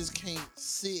 I just can't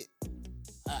sit.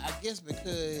 I guess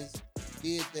because I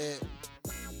did that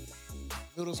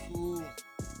middle school,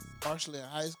 partially in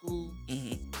high school,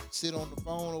 sit on the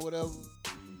phone or whatever.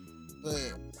 But,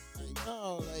 like,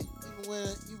 no, like,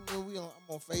 even when I'm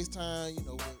on FaceTime, you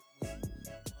know, with mom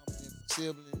and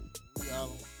siblings,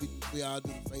 we all do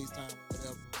the FaceTime or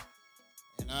whatever.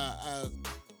 And I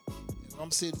if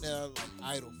I'm sitting there, like,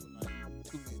 idle for like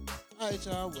 2 minutes. All right,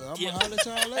 y'all. Well, I'm gonna holler at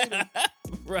y'all later.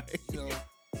 Right. You know.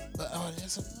 But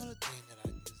that's another thing that I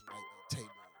just like to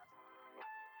take.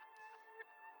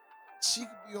 She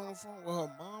could be on the phone with her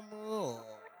mama or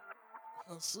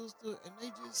her sister, and they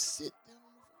just sit there on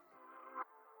the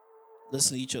phone.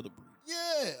 Listen to each other breathe.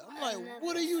 Yeah, I'm like,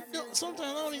 what are you doing?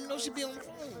 Sometimes I don't even know she be on the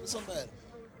phone with somebody.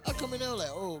 I come in there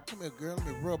like, oh, come here, girl, let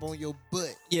me rub on your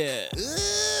butt. Yeah.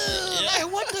 Ugh,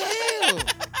 like, what the hell?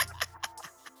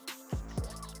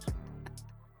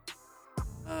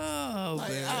 Oh, Like,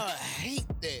 man. I hate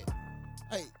that.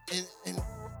 Like, and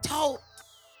talk.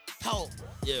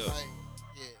 Yeah. Like,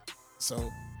 yeah.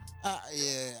 So,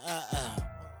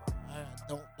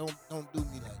 don't do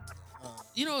me like that.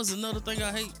 You know, it's another thing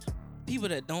I hate. People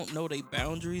that don't know their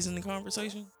boundaries in the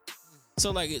conversation.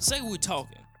 So, like, say we're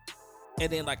talking,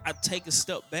 and then, like, I take a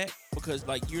step back because,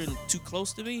 like, you're too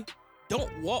close to me.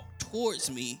 Don't walk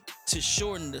towards me to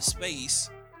shorten the space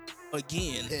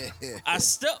again. I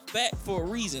stepped back for a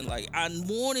reason. Like, I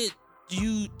wanted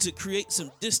you to create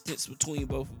some distance between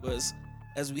both of us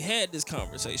as we had this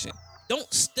conversation.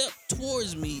 Don't step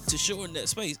towards me to shorten that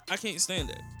space. I can't stand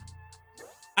that.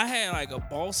 I had, like, a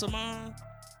boss of mine.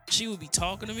 She would be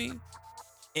talking to me,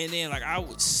 and then, like, I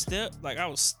would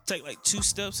take like 2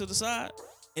 steps to the side,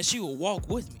 and she would walk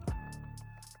with me.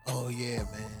 Oh yeah,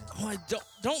 man. I'm like,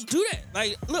 don't do that.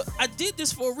 Like, look, I did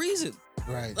this for a reason.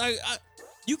 Right. Like,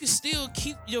 you can still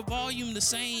keep your volume the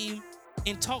same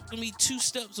and talk to me 2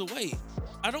 steps away.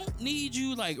 I don't need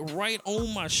you, like, right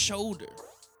on my shoulder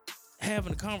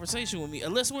having a conversation with me,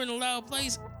 unless we're in a loud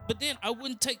place. But then I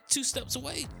wouldn't take 2 steps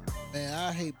away. Man,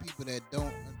 I hate people that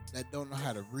don't know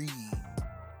how to read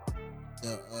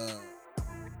the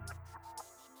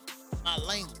my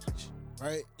language,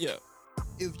 right? Yeah.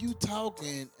 If you talking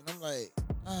and I'm like,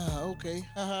 okay,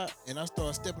 haha, and I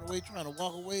start stepping away, trying to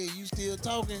walk away, and you still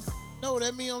talking, no,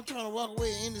 that means I'm trying to walk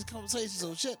away and end this conversation.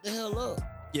 So shut the hell up.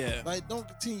 Yeah. Like, don't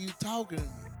continue talking to me,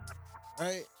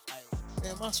 right? Like,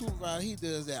 man, my supervisor, he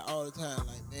does that all the time.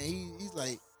 Like, man, he's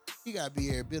like, he gotta be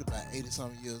every bit about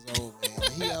 80-something years old, man.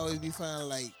 And he always be finding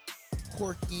like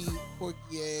quirky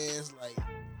ass like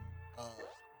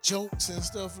jokes and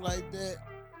stuff like that.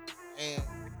 And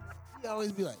he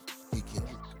always be like, hey, can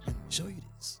you show you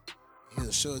this? And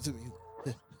he'll show it to me.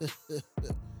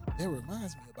 That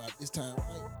reminds me about this time.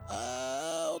 I'm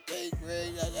like, okay,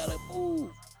 Greg, I gotta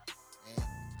move. And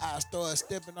I started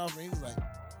stepping off, and he was like,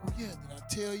 "Oh yeah, did I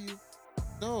tell you?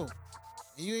 No,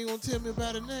 and you ain't gonna tell me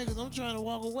about it now, cause I'm trying to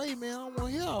walk away, man. I don't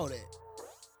want to hear all that."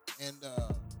 And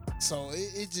so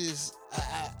it just,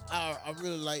 I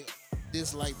really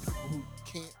dislike people who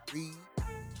can't read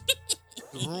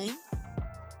the room.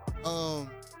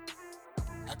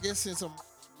 I guess since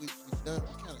we kind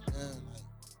of done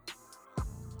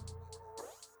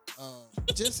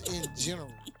just in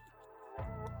general,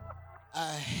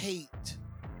 I hate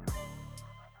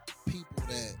people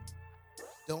that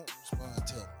don't respond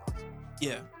to me.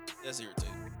 Yeah, that's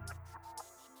irritating.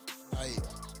 Like,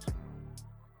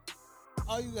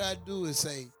 all you gotta do is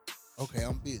say, "Okay,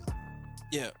 I'm busy,"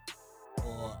 Yeah,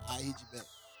 or "I hit you back."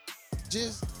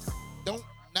 Just don't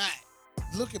not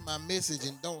look at my message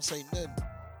and don't say nothing.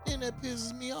 Then that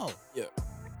pisses me off. yeah,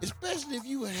 Especially if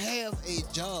you have a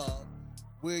job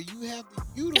where you have to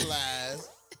utilize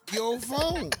your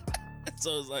phone.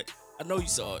 so it's like, I know you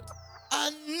saw it.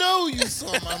 I know you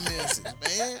saw my message,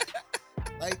 man.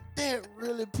 Like, that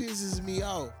really pisses me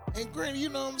off. And granted, you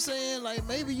know what I'm saying? Like,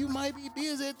 maybe you might be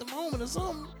busy at the moment or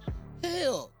something.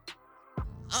 Hell,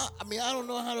 I mean, I don't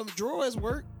know how them drawers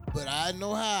work, but I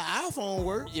know how an iPhone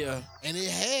works. Yeah, And it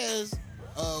has,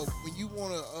 when you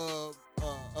want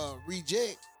to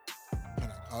reject, can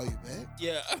I call you back?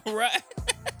 yeah, right.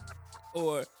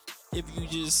 Or if you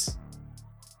just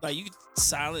like, you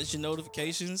silence your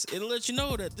notifications, it'll let you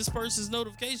know that this person's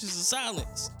notifications are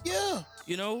silenced. Yeah.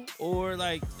 You know, or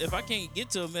like if I can't get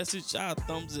to a message, I'll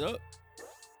thumbs it up,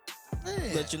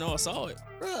 Man. let you know I saw it.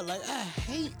 Bro, like, I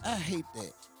hate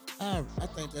that. I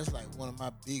think that's like one of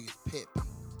my biggest pet peeves.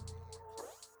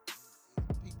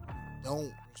 People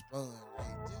don't respond. Like,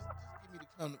 just give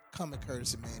me the common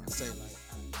courtesy, man, and say like,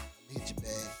 I'll hit you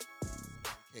back,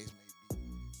 whatever the case may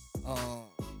be.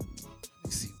 Let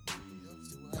me see what else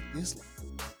do I dislike.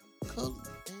 Color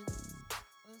and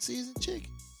unseasoned chicken.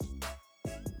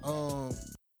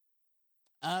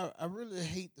 I really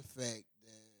hate the fact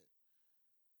that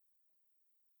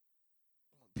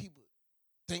when people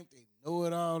think they know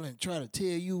it all and try to tell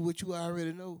you what you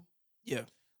already know. Yeah,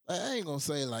 Like, I ain't gonna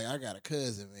say like I got a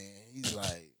cousin, man. He's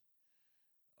like,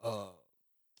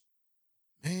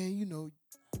 man, you know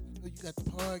you got the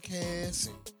podcast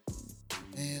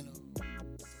and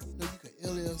you know you can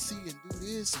LLC and do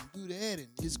this and do that and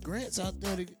there's grants out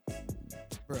there to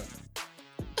bruh.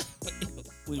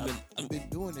 I've been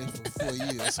doing this for 4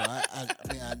 years, so I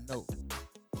mean I know.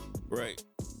 right.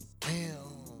 Man,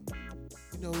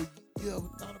 you know, you ever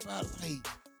thought about like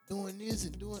doing this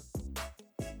and doing?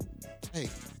 Hey,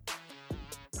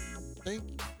 thank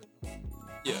you.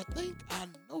 Yeah. I think I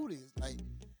know this. Like,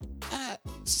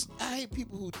 I hate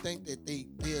people who think that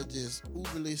they're just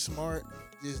uberly smart,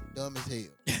 just dumb as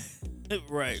hell.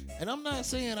 Right. And I'm not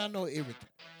saying I know everything.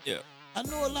 Yeah. I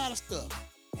know a lot of stuff.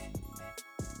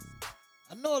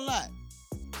 I know a lot.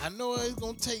 I know it's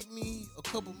gonna take me a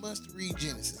couple months to read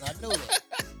Genesis. I know that.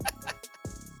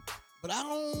 But I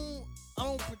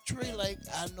don't portray like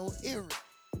I know everything.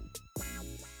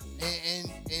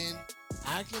 And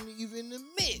I can even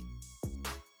admit,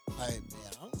 like,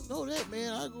 man, I don't know that,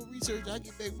 man. I go research, I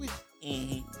get back with you.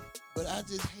 Mm-hmm. But I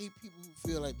just hate people who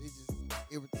feel like they just know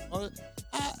everything.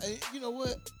 You know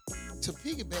what? To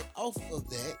piggyback off of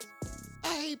that,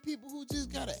 I hate people who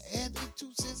just gotta add their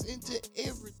 2 cents into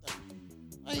everything.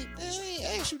 Like, man, I ain't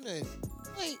ask you nothing.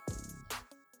 Like,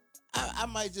 I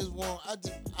might just want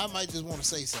to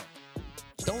say something.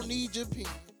 Don't need your opinion.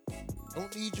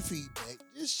 Don't need your feedback.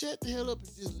 Just shut the hell up and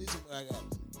just listen to what I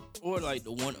got to say. Or like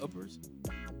the one uppers.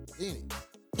 Then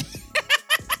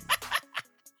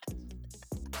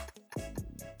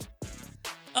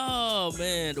Oh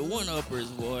man, the one uppers,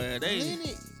 boy. They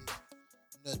Lenny is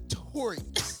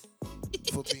notorious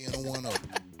for being a one-up.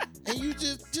 And you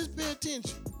just pay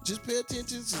attention. Just pay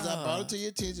attention since I brought it to your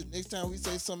attention. Next time we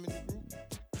say something in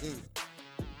the group,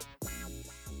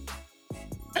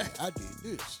 hey, I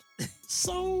did this.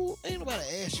 So ain't nobody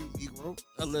ask you, Negro,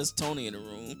 unless Tony in the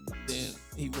room, then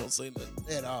he won't say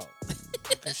nothing. at all.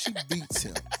 Because she beats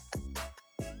him.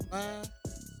 My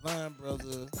line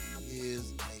brother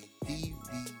is a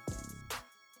DV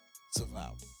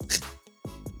survivor.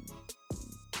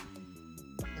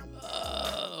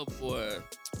 Oh boy.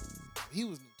 He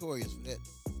was notorious for that,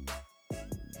 though.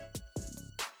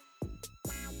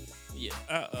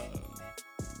 Yeah.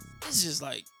 It's just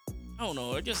like, I don't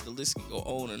know. I guess the list can go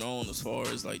on and on as far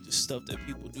as like just stuff that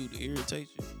people do to irritate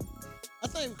you. I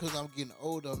think because I'm getting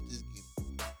older, I'm just getting.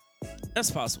 That's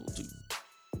possible too.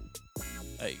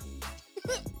 Hey,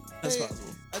 that's Hey,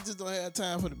 possible. I just don't have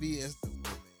time for the BS, though,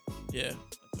 man. Yeah.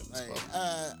 I think that's Like,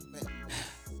 possible. man,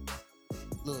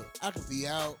 look, I could be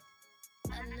out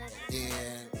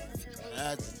And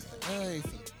I ain't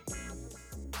feeling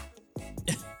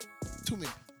too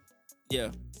many.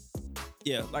 Yeah.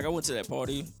 Yeah. Like I went to that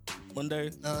party one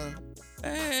day.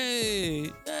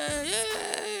 Hey.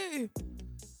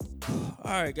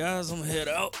 All right, guys, I'm gonna head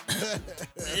out.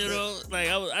 You know, like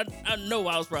I know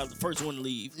I was probably the first one to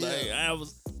leave. Like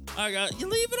you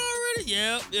leaving already?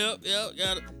 Yep.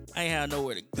 Got it. I ain't had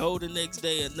nowhere to go the next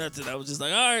day or nothing. I was just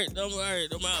like, all right,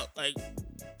 I'm out. Like,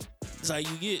 it's like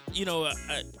you get, you know,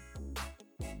 I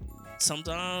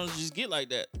sometimes you just get like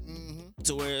that.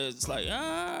 To where it's like, all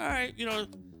right, you know,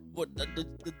 what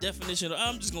the definition of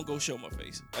I'm just gonna go show my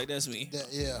face. Like that's me.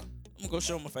 I'm gonna go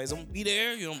show my face. I'm gonna be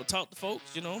there, you know, I'm gonna talk to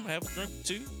folks, you know, I'm gonna have a drink or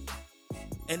two.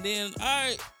 And then, all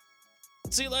right,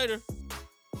 see you later.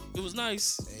 It was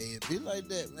nice. Hey, it be like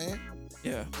that, man.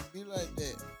 Yeah. It be like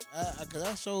that. Cause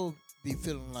I sure be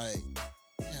feeling like,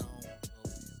 man, I don't wanna go,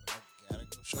 man, but I gotta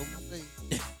go show my face.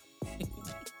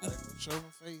 Gotta go show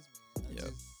my face,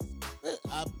 man. But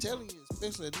I'm telling you,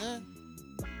 especially now,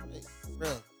 like,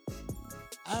 bro,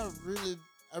 I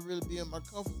really be in my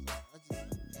comfort zone. I just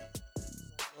like, man,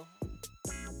 go home.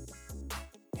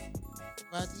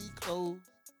 Buy these clothes,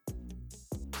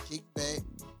 kick back.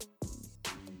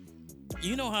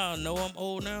 You know how I know I'm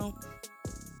old now?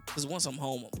 Because once I'm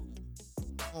home,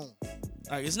 I'm home.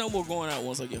 Like, it's no more going out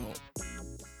once I get home.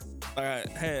 Like, I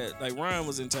had, like, Ryan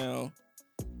was in town,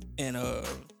 and I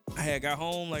had got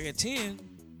home, like, at 10.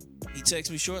 He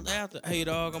texted me shortly after, hey,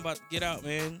 dog, I'm about to get out,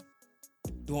 man.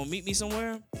 You want to meet me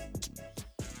somewhere?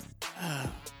 Yeah,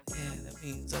 that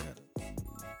means I gotta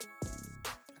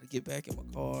get back in my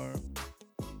car.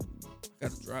 I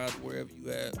gotta drive to wherever you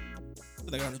at.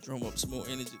 I gotta drum up some more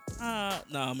energy.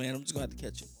 Nah, man, I'm just gonna have to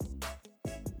catch you.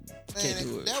 Man,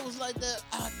 do it. That was like that.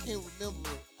 I can't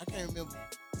remember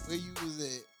where you was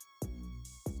at.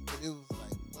 But it was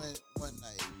like one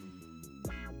night.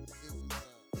 It was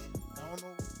I don't know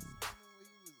where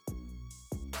you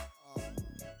was at.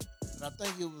 But I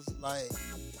think it was like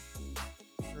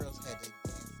girls had their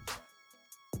dance.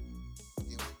 And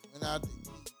we went out to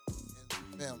eat as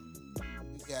a family.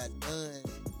 We got done.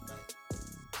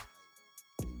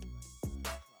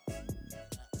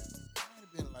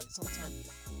 Some type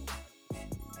of,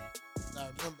 I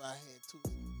remember I had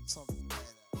something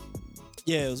at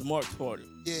yeah, it was Mark's party.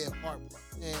 Yeah, Mark.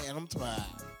 And I'm talking about,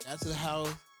 got to the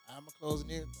house, I'm closing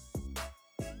everything.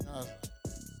 And I was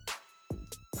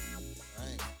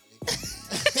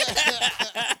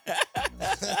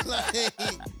like,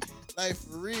 like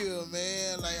for real,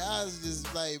 man. Like I was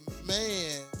just like,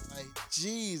 man, like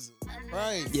Jesus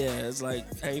Christ. Yeah, it's like,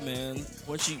 hey man,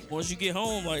 once you get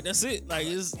home, like that's it. Like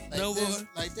it's like no more.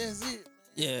 Like that's it, man.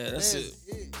 Yeah, that's it.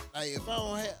 Like if I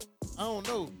don't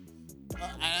know.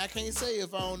 I can't say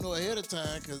if I don't know ahead of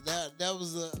time, because that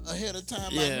was ahead of time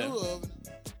I knew of.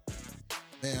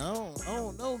 Man, I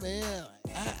don't know, man.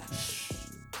 Like,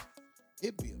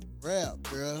 it be a wrap,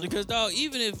 bro. Because dog,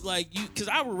 even if like because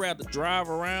I would rather drive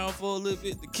around for a little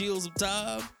bit to kill some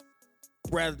time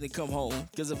rather than come home.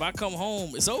 Because if I come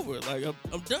home, it's over. Like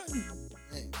I'm done.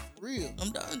 Man, for real.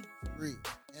 I'm done. For real.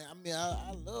 And I mean,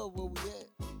 I love where we at.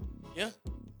 Yeah.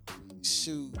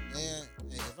 Shoot, man.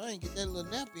 Hey, if I ain't get that little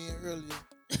nap in earlier,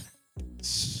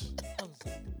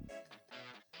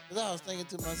 I was thinking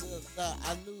to myself,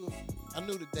 I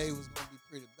knew the day was gonna be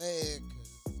pretty bad because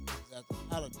it was after the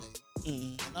holiday.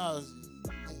 And I was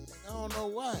just, I don't know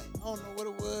why. I don't know what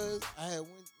it was. I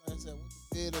went to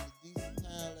bed at a decent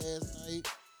time last night.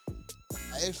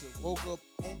 I actually woke up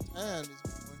on time this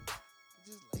morning and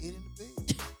just laid in the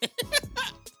bed.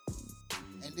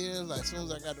 And then it was like, as soon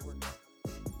as I got to work,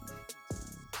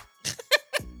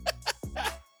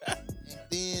 and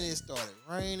then it started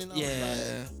raining. I was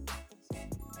like,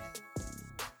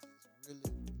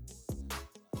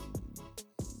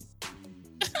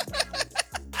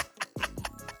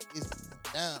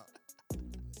 down.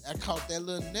 I caught that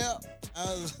little nap. I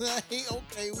was like,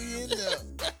 okay, we in there.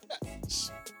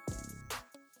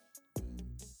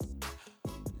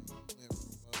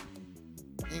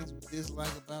 Things we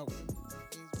dislike about women,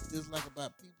 things we dislike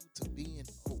about people, to being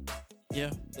old.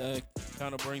 Yeah, that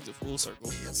kind of brings it full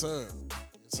circle. Yes, sir.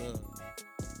 Yes, sir.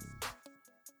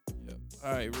 Yep.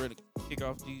 All right, ready to kick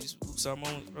off these Woosah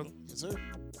moments, brother? Yes, sir.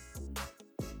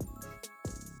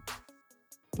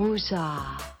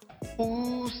 Woosah.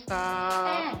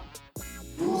 Woosah.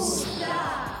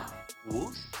 Woosah.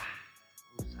 Woosah.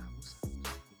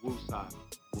 Woosah.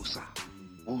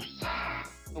 Woosah.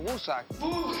 Woosah.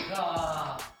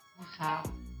 Woosah.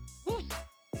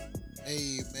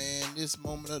 Hey, man, this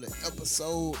moment of the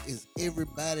episode is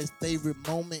everybody's favorite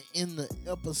moment in the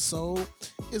episode.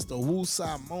 It's the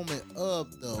Woosah moment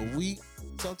of the week.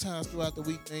 sometimes throughout the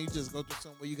week, man, you just go through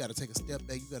something where you got to take a step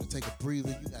back. You got to take a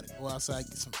breather. You got to go outside,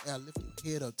 get some air, lift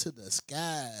your head up to the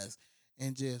skies,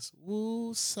 and just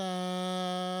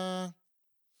woo-sa.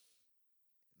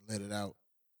 Let it out.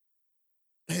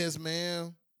 Yes,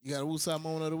 man. You got a woo-sa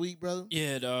moment of the week, brother?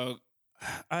 Yeah, dog.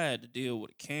 I had to deal with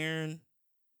a Karen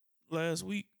last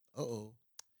week, Uh-oh.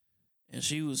 and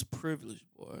she was privileged,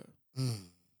 boy. Mm.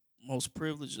 Most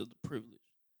privileged of the privileged.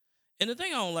 And the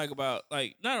thing I don't like about,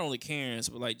 like, not only Karens,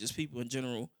 but, like, just people in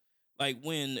general, like,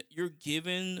 when you're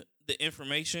given the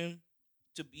information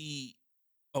to be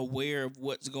aware of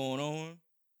what's going on,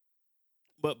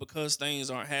 but because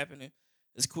things aren't happening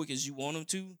as quick as you want them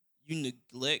to, you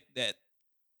neglect that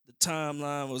the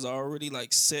timeline was already,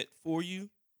 like, set for you.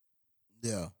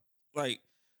 Yeah. Like,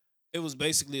 it was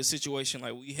basically a situation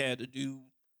like we had to do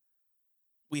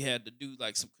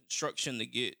like some construction to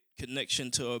get connection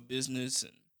to our business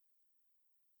and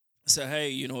say, hey,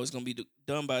 you know, it's gonna be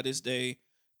done by this day.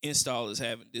 Install is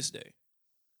having this day,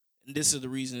 and this is the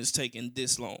reason it's taking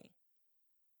this long.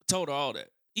 I told her all that,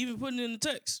 even putting it in the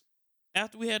text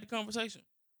after we had the conversation.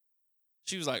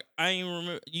 She was like, I ain't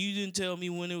remember. You didn't tell me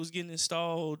when it was getting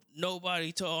installed.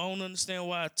 Nobody told. I don't understand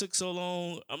why it took so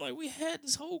long. I'm like, we had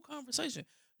this whole conversation.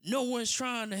 No one's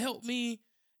trying to help me.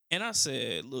 And I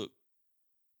said, look,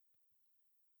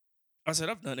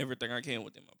 I've done everything I can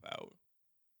within my power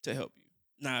to help you.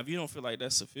 Now, if you don't feel like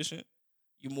that's sufficient,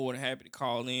 you're more than happy to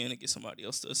call in and get somebody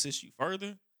else to assist you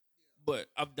further. But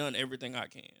I've done everything I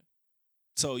can.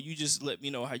 So you just let me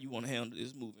know how you want to handle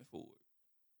this moving forward.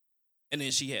 And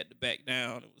then she had to back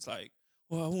down and was like,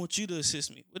 well, I want you to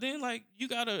assist me. But then, like, you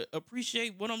got to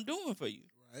appreciate what I'm doing for you.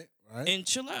 Right. And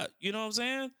chill out. You know what I'm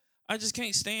saying? I just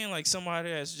can't stand, like, somebody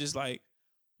that's just like,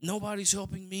 nobody's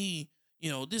helping me.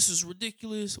 You know, this is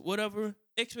ridiculous, whatever.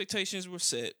 Expectations were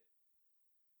set.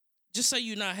 Just say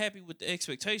you're not happy with the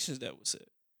expectations that were set.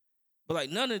 But, like,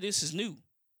 none of this is new.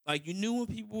 Like, you knew when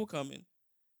people were coming.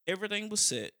 Everything was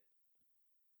set.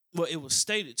 Well, it was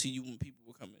stated to you when people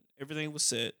were coming. Everything was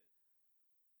set.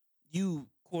 You,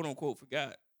 quote unquote,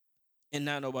 forgot. And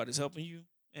now nobody's helping you.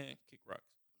 And kick rocks.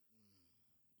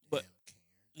 But,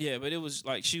 yeah, but it was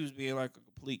like she was being like a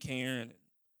complete Karen. And,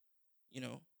 you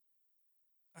know,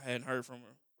 I hadn't heard from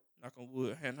her. Knock on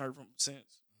wood. I hadn't heard from her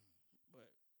since. But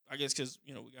I guess because,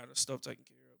 you know, we got our stuff taken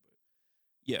care of. But,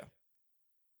 yeah.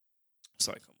 It's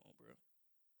like, come on, bro.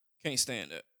 Can't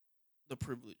stand that. The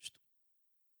privileged.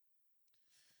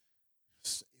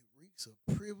 It reeks of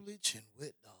privilege and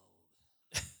wet dog.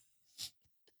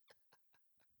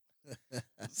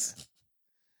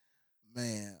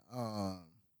 Man,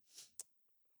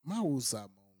 my woosah moment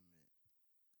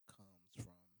comes from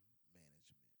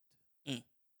management.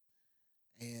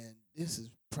 And this is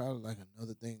probably like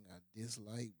another thing I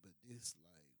dislike, but this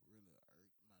like really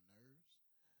irked my nerves.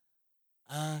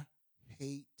 I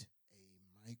hate a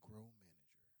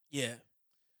micromanager. Yeah.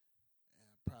 And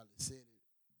I probably said it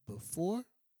before, and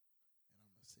I'm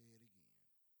gonna say it again.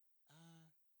 I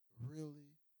really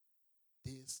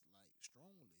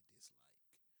strongly dislike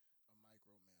a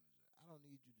micromanager. I don't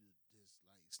need you to just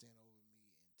like stand over me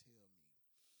and tell me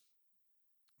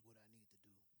what I need to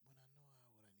do when I know what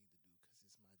I need to do because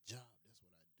it's my job. That's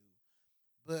what I do.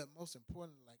 But most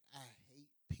importantly, like I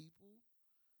hate people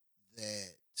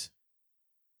that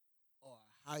are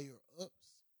higher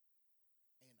ups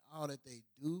and all that they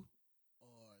do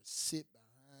are sit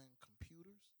behind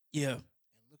computers Yeah. and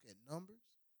look at numbers,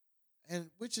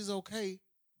 and which is okay,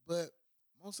 but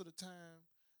most of the time,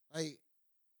 like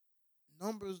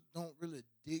numbers don't really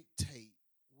dictate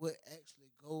what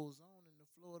actually goes on in the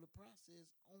flow of the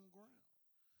process on ground.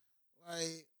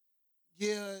 Like,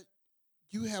 yeah,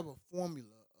 you have a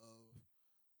formula of,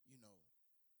 you know,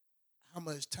 how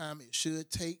much time it should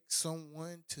take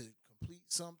someone to complete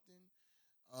something,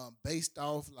 based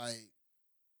off like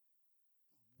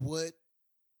what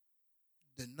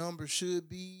the number should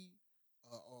be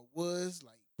or was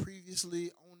like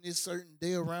previously on this certain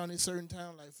day around this certain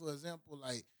time. Like for example,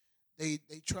 like they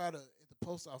try to at the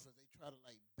post office they try to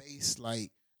like base like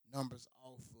numbers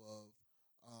off of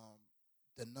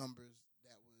the numbers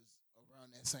that was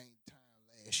around that same time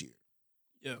last year.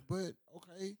 Yeah. But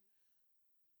okay,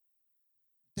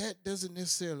 that doesn't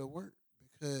necessarily work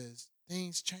because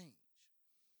things change.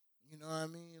 You know what I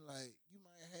mean? Like you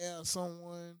might have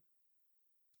someone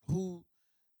who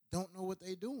don't know what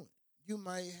they're doing. You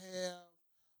might have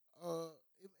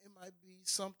it might be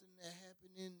something that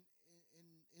happened in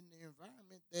the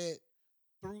environment that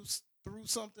threw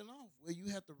something off where you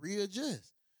have to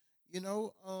readjust. You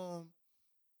know,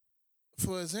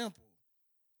 for example,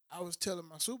 I was telling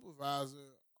my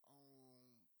supervisor on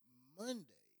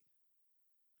Monday,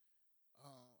 my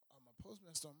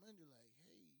postmaster on Monday, like,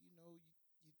 hey,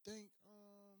 you think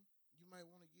you might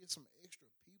want to get some extra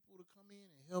people to come in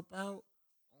and help out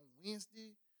on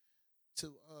Wednesday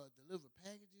to deliver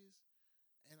packages.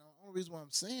 And the only reason why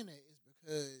I'm saying that is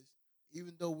because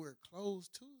even though we're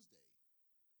closed Tuesday,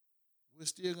 we're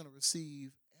still gonna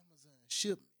receive Amazon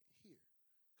shipment here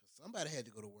because somebody had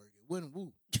to go to work. It wasn't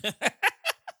Woo. And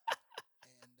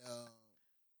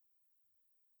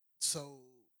so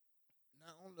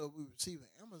not only are we receiving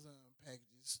Amazon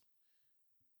packages,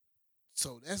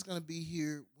 so that's gonna be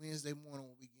here Wednesday morning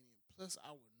when we get in. Plus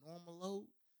our normal load.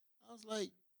 I was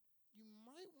like, you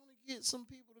might want to get some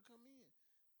people to come in.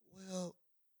 Well,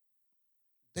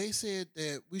 they said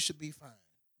that we should be fine.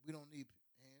 We don't need,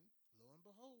 and lo and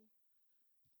behold,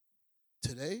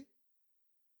 today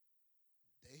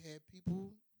they had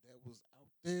people that was out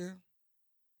there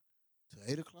till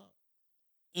 8:00.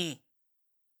 Mm.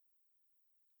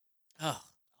 Oh,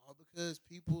 All because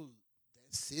people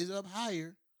that sit up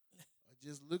higher are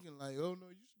just looking like, oh no,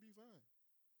 you should be fine.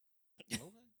 Okay.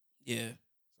 yeah.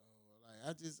 So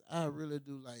I really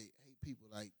do like hate people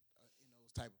like in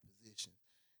those type of positions.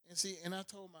 And see, and I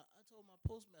told my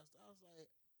postmaster, I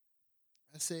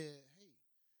said, hey,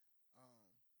 I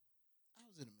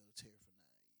was in the military for 9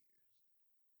 years.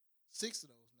 6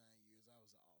 of those 9 years, I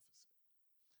was an officer.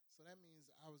 So that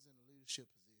means I was in a leadership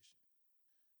position.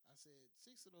 I said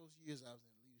 6 of those years I was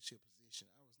in a leadership position.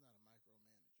 I was not a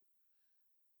micromanager.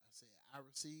 I said I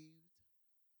received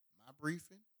my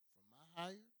briefing from my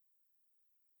hire.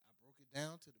 I broke it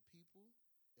down to the people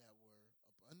that were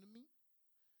up under me,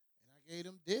 and I gave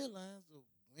them deadlines of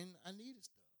when I needed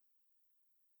stuff.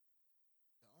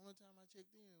 The only time I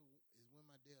checked in is when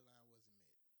my deadline wasn't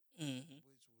met, Mm-hmm.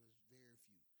 which was very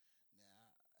few. Now,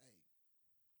 hey,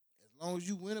 as long as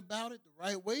you went about it the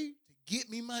right way to get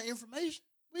me my information,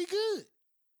 we good.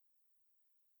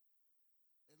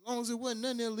 As long as it wasn't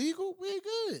nothing illegal, we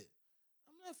good.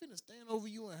 I'm not finna stand over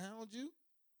you and hound you.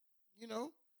 You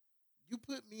know, you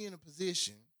put me in a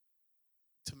position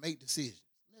to make decisions.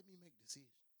 Let me make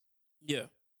decisions. Yeah.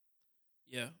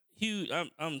 Yeah. Huge.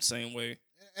 I'm the same way.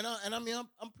 And I mean,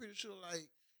 I'm pretty sure, like,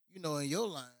 in your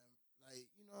line, like,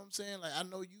 you know what I'm saying? Like, I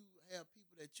know you have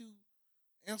people that you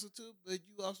answer to, but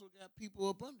you also got people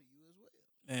up under you as well.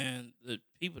 And the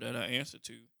people that I answer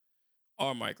to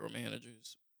are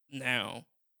micromanagers now,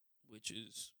 which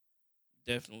is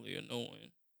definitely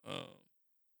annoying.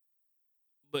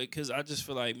 But because I just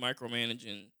feel like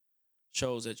micromanaging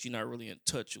shows that you're not really in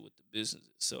touch with the business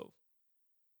itself,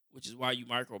 which is why you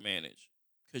micromanage,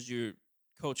 because you're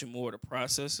coaching more of the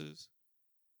processes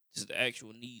to the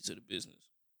actual needs of the business.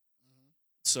 Mm-hmm.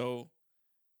 So,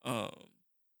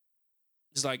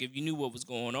 it's like if you knew what was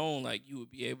going on, like you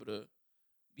would be able to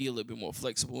be a little bit more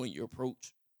flexible in your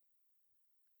approach.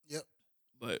 Yep.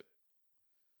 But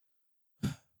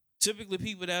typically,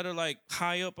 people that are like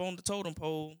high up on the totem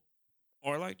pole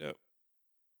are like that.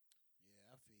 Yeah,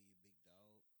 I feel you, big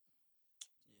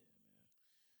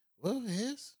dog. Well,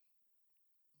 yes.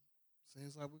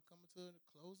 Seems like we're coming to the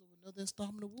close of another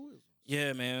installment of Wisdom.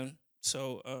 Yeah, man.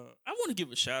 So I want to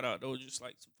give a shout out though, just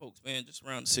like some folks, man, just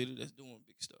around the city that's doing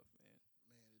big stuff, man.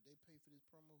 Man, did they pay for this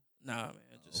promo? Nah,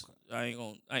 man, just okay. I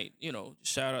ain't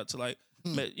just shout out to like,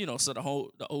 so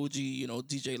the OG,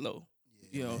 DJ Low.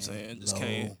 Yeah, You know what I'm saying? Just Low.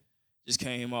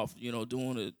 came off,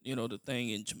 doing the thing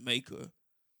in Jamaica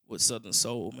with Southern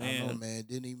Soul, man. I know, man.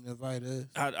 Didn't even invite us.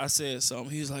 I said something.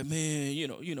 He was like, man,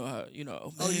 how,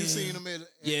 man. Oh, you seen him at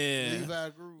Yeah. Levi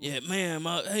Groove? Yeah, man.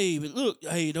 Look,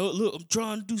 I'm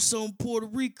trying to do something in Puerto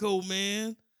Rico,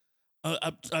 man.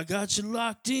 I got you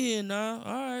locked in now.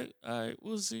 All right,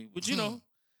 we'll see. But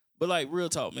but like real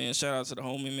talk, man. Shout out to the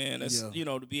homie, man. That's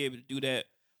to be able to do that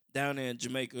down there in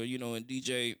Jamaica, and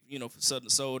DJ, for Southern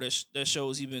Soul. That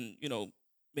shows he been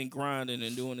grinding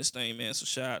and doing this thing, man. So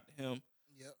shout out to him.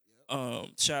 Yep.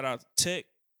 Shout out to Tech.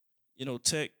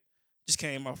 Tech just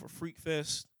came off of Freak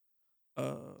Fest. Did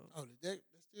that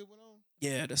still went on?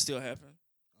 Yeah, that still happened.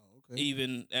 Oh, okay.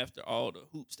 Even after all the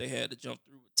hoops they had to jump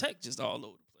through, with Tech just all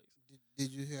over the place.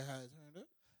 Did you hear how it turned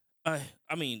up?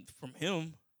 I mean, from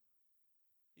him,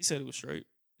 he said it was straight.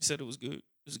 He said it was good. It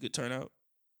was a good turnout.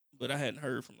 But I hadn't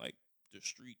heard from like the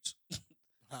streets.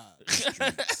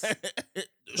 The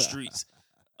streets.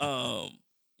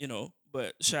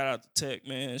 But shout out to Tech,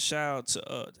 man. Shout out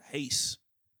to Haze.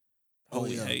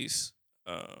 Haze.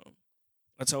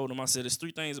 I told him, I said, there's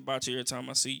 3 things about you every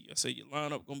time I see you. I said, your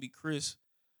lineup gonna be crisp.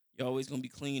 You're always gonna be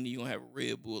clean, and you're gonna have a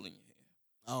Red Bull in your hand.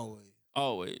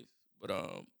 Always. But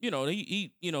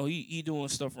he doing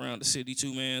stuff around the city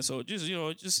too, man. So just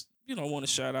want to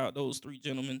shout out those 3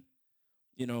 gentlemen.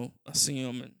 I see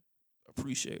them and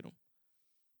appreciate them.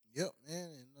 Yep, man.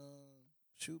 And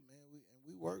shoot, man,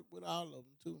 we work with all of them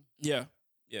too. Yeah.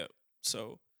 Yeah.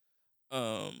 So,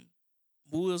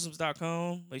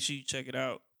 wooisms.com. Make sure you check it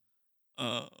out.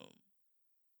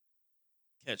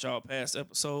 Catch all past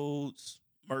episodes,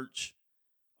 merch,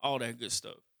 all that good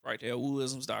stuff right there.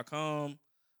 Wooisms.com.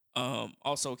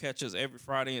 Also catch us every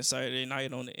Friday and Saturday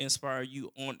night on the Inspire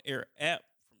You On Air app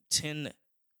from 10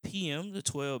 p.m. to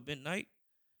 12 midnight.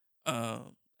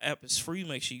 App is free.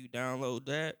 Make sure you download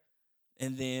that.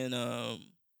 And then,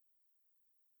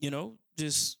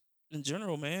 just in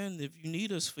general, man, if you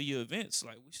need us for your events,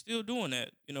 like we still doing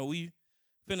that. We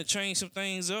finna change some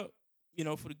things up,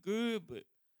 for the good, but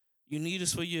you need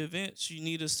us for your events. You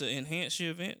need us to enhance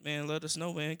your event, man. Let us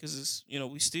know, man, because it's,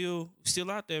 we still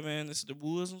out there, man. This is the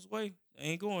Wooisms way. They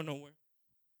ain't going nowhere.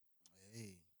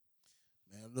 Hey,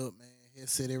 man, look, man, here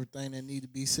said everything that need to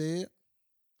be said.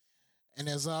 And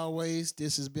as always,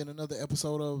 this has been another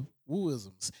episode of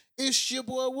Wooisms. It's your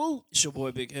boy Woo. It's your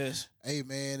boy Big Hess. Hey,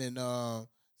 man, and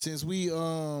since we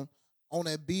on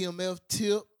that BMF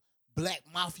tip, Black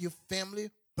Mafia family,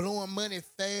 blowing money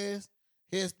fast,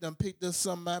 Hess done picked us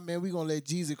something out, man. We gonna let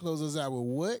Jeezy close us out with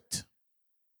what?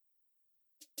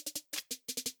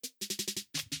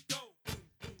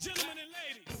 Gentlemen and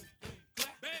ladies,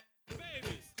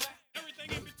 babies,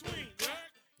 everything in between,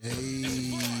 right?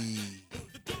 Hey.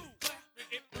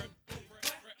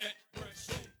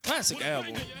 Classic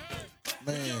album.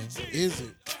 Man, is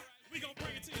it?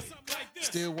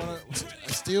 Still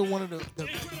one of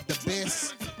the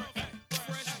best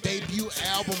debut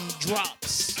album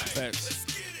drops. Facts.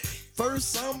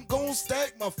 First, I'm gonna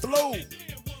stack my flow.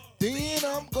 Then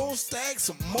I'm gonna stack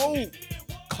some more.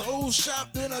 Close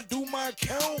shop, then I do my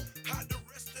count.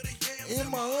 In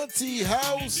my auntie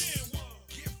house.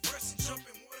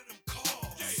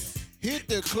 Hit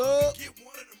the club.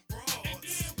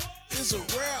 It's a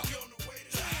wrap.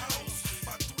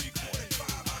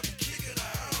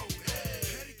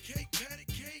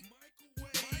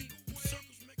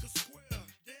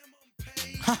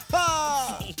 Ha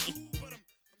ha!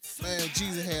 Man,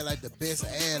 Jesus had like the best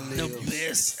ad-libs. The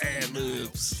best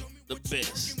ad-libs. The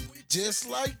best. Just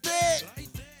like that.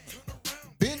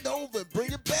 Bend over and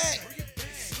bring it back.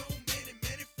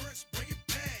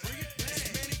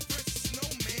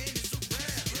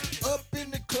 Up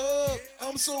in the club,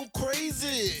 I'm so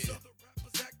crazy.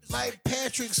 Like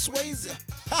Patrick Swayze.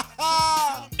 Ha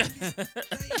ha!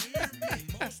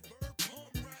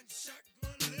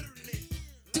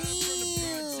 Damn.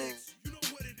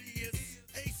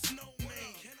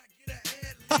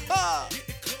 Ha ha!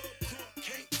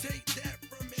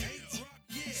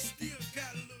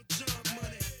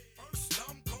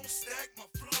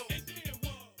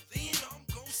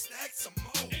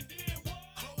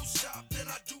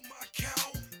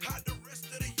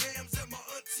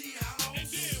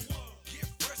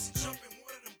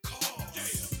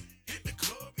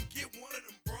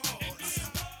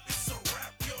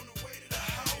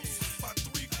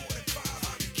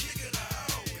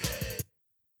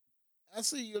 I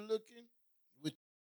see you looking.